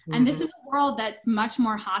systems. And this is a world that's much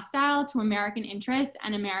more hostile to American interests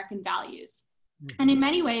and American values. And in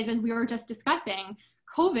many ways, as we were just discussing,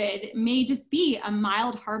 COVID may just be a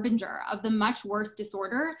mild harbinger of the much worse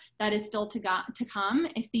disorder that is still to come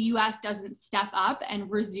if the US doesn't step up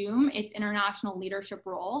and resume its international leadership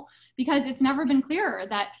role, because it's never been clearer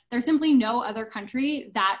that there's simply no other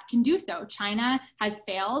country that can do so. China has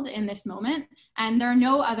failed in this moment, and there are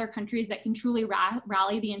no other countries that can truly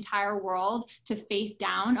rally the entire world to face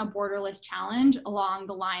down a borderless challenge along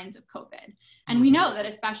the lines of COVID. And we know that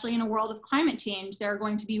especially in a world of climate change, there are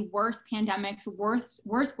going to be worse pandemics,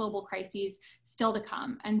 worse global crises still to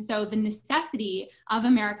come. And so the necessity of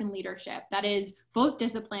American leadership that is both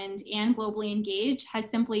disciplined and globally engaged has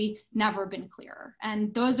simply never been clearer.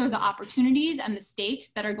 And those are the opportunities and the stakes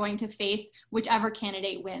that are going to face whichever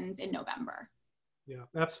candidate wins in November. Yeah,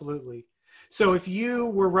 absolutely. So if you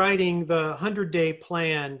were writing the 100-day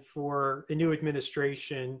plan for a new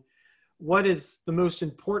administration, what is the most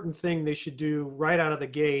important thing they should do right out of the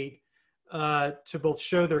gate to both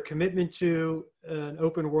show their commitment to an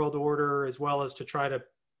open world order as well as to try to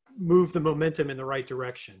move the momentum in the right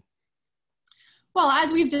direction? Well,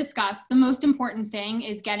 as we've discussed, the most important thing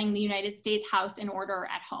is getting the United States House in order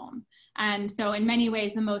at home. And so in many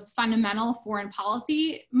ways, the most fundamental foreign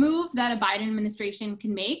policy move that a Biden administration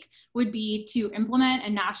can make would be to implement a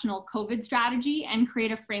national COVID strategy and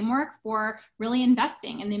create a framework for really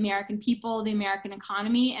investing in the American people, the American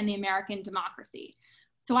economy, and the American democracy.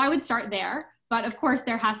 So I would start there, but of course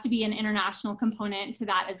there has to be an international component to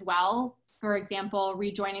that as well. For example,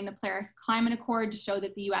 rejoining the Paris Climate Accord to show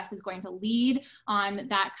that the US is going to lead on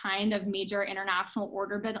that kind of major international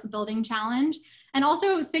order building challenge. And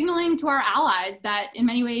also signaling to our allies that in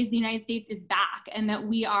many ways the United States is back and that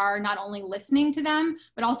we are not only listening to them,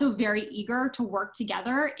 but also very eager to work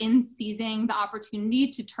together in seizing the opportunity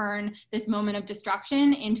to turn this moment of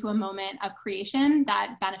destruction into a moment of creation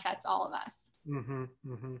that benefits all of us.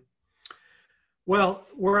 Well,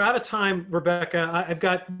 we're out of time, Rebecca. I've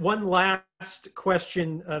got one last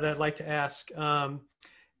question that I'd like to ask.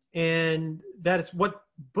 And that is, what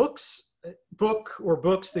book or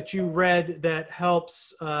books that you read that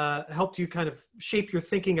helped you kind of shape your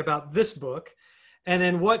thinking about this book? And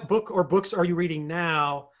then what book or books are you reading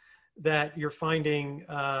now that you're finding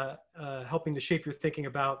helping to shape your thinking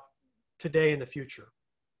about today and the future?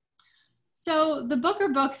 So the book or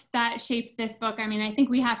books that shaped this book, I mean, I think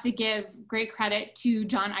we have to give great credit to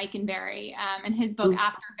John Eikenberry and his book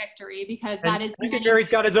After Victory, because And that is Eikenberry's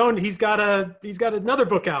got his own. He's got another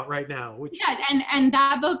book out right now. Which yes, and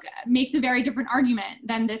that book makes a very different argument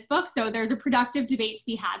than this book. So there's a productive debate to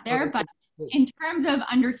be had there, but in terms of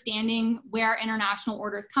understanding where international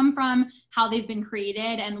orders come from, how they've been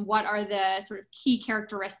created, and what are the sort of key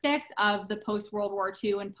characteristics of the post-World War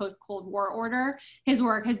II and post-Cold War order, his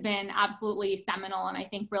work has been absolutely seminal, and I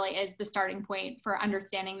think really is the starting point for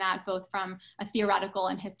understanding that both from a theoretical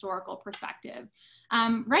and historical perspective.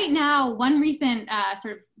 Right now, one recent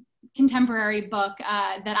sort of contemporary book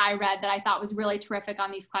that I read that I thought was really terrific on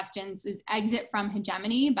these questions was Exit from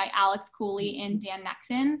Hegemony by Alex Cooley and Dan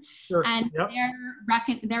Nexon. Sure. And Yep.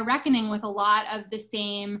 they're reckoning with a lot of the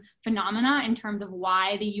same phenomena in terms of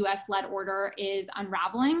why the US-led order is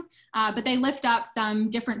unraveling, but they lift up some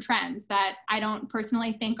different trends that I don't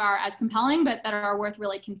personally think are as compelling, but that are worth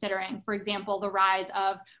really considering. For example, the rise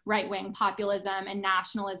of right-wing populism and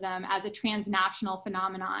nationalism as a transnational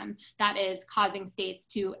phenomenon that is causing states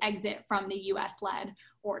to exit from the US-led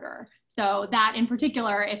order. So that in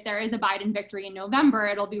particular, if there is a Biden victory in November,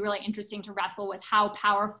 it'll be really interesting to wrestle with how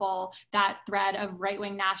powerful that thread of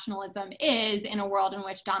right-wing nationalism is in a world in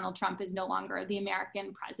which Donald Trump is no longer the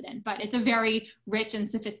American president. But it's a very rich and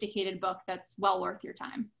sophisticated book that's well worth your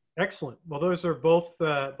time. Excellent. Well, those are both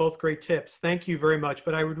great tips. Thank you very much.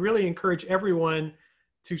 But I would really encourage everyone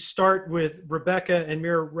to start with Rebecca and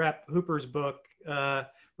Mira Rapp Hooper's book.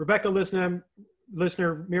 Rebecca Lissner,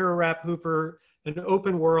 Mira Rapp Hooper, An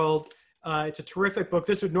Open World. It's a terrific book.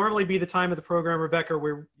 This would normally be the time of the program, Rebecca,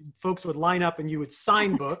 where folks would line up and you would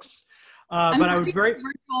sign books. But I would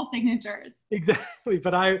virtual signatures. Exactly.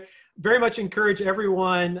 But I very much encourage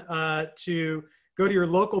everyone to go to your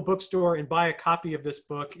local bookstore and buy a copy of this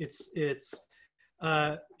book. It's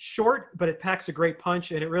short, but it packs a great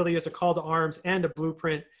punch, and it really is a call to arms and a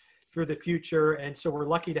blueprint for the future. And so we're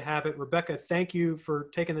lucky to have it. Rebecca, thank you for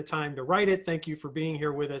taking the time to write it. Thank you for being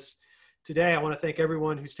here with us today. I want to thank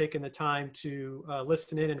everyone who's taken the time to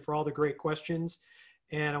listen in and for all the great questions.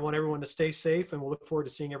 And I want everyone to stay safe, and we'll look forward to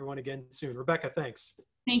seeing everyone again soon. Rebecca, thanks.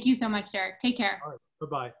 Thank you so much, Derek. Take care. All right.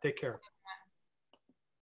 Bye-bye. Take care.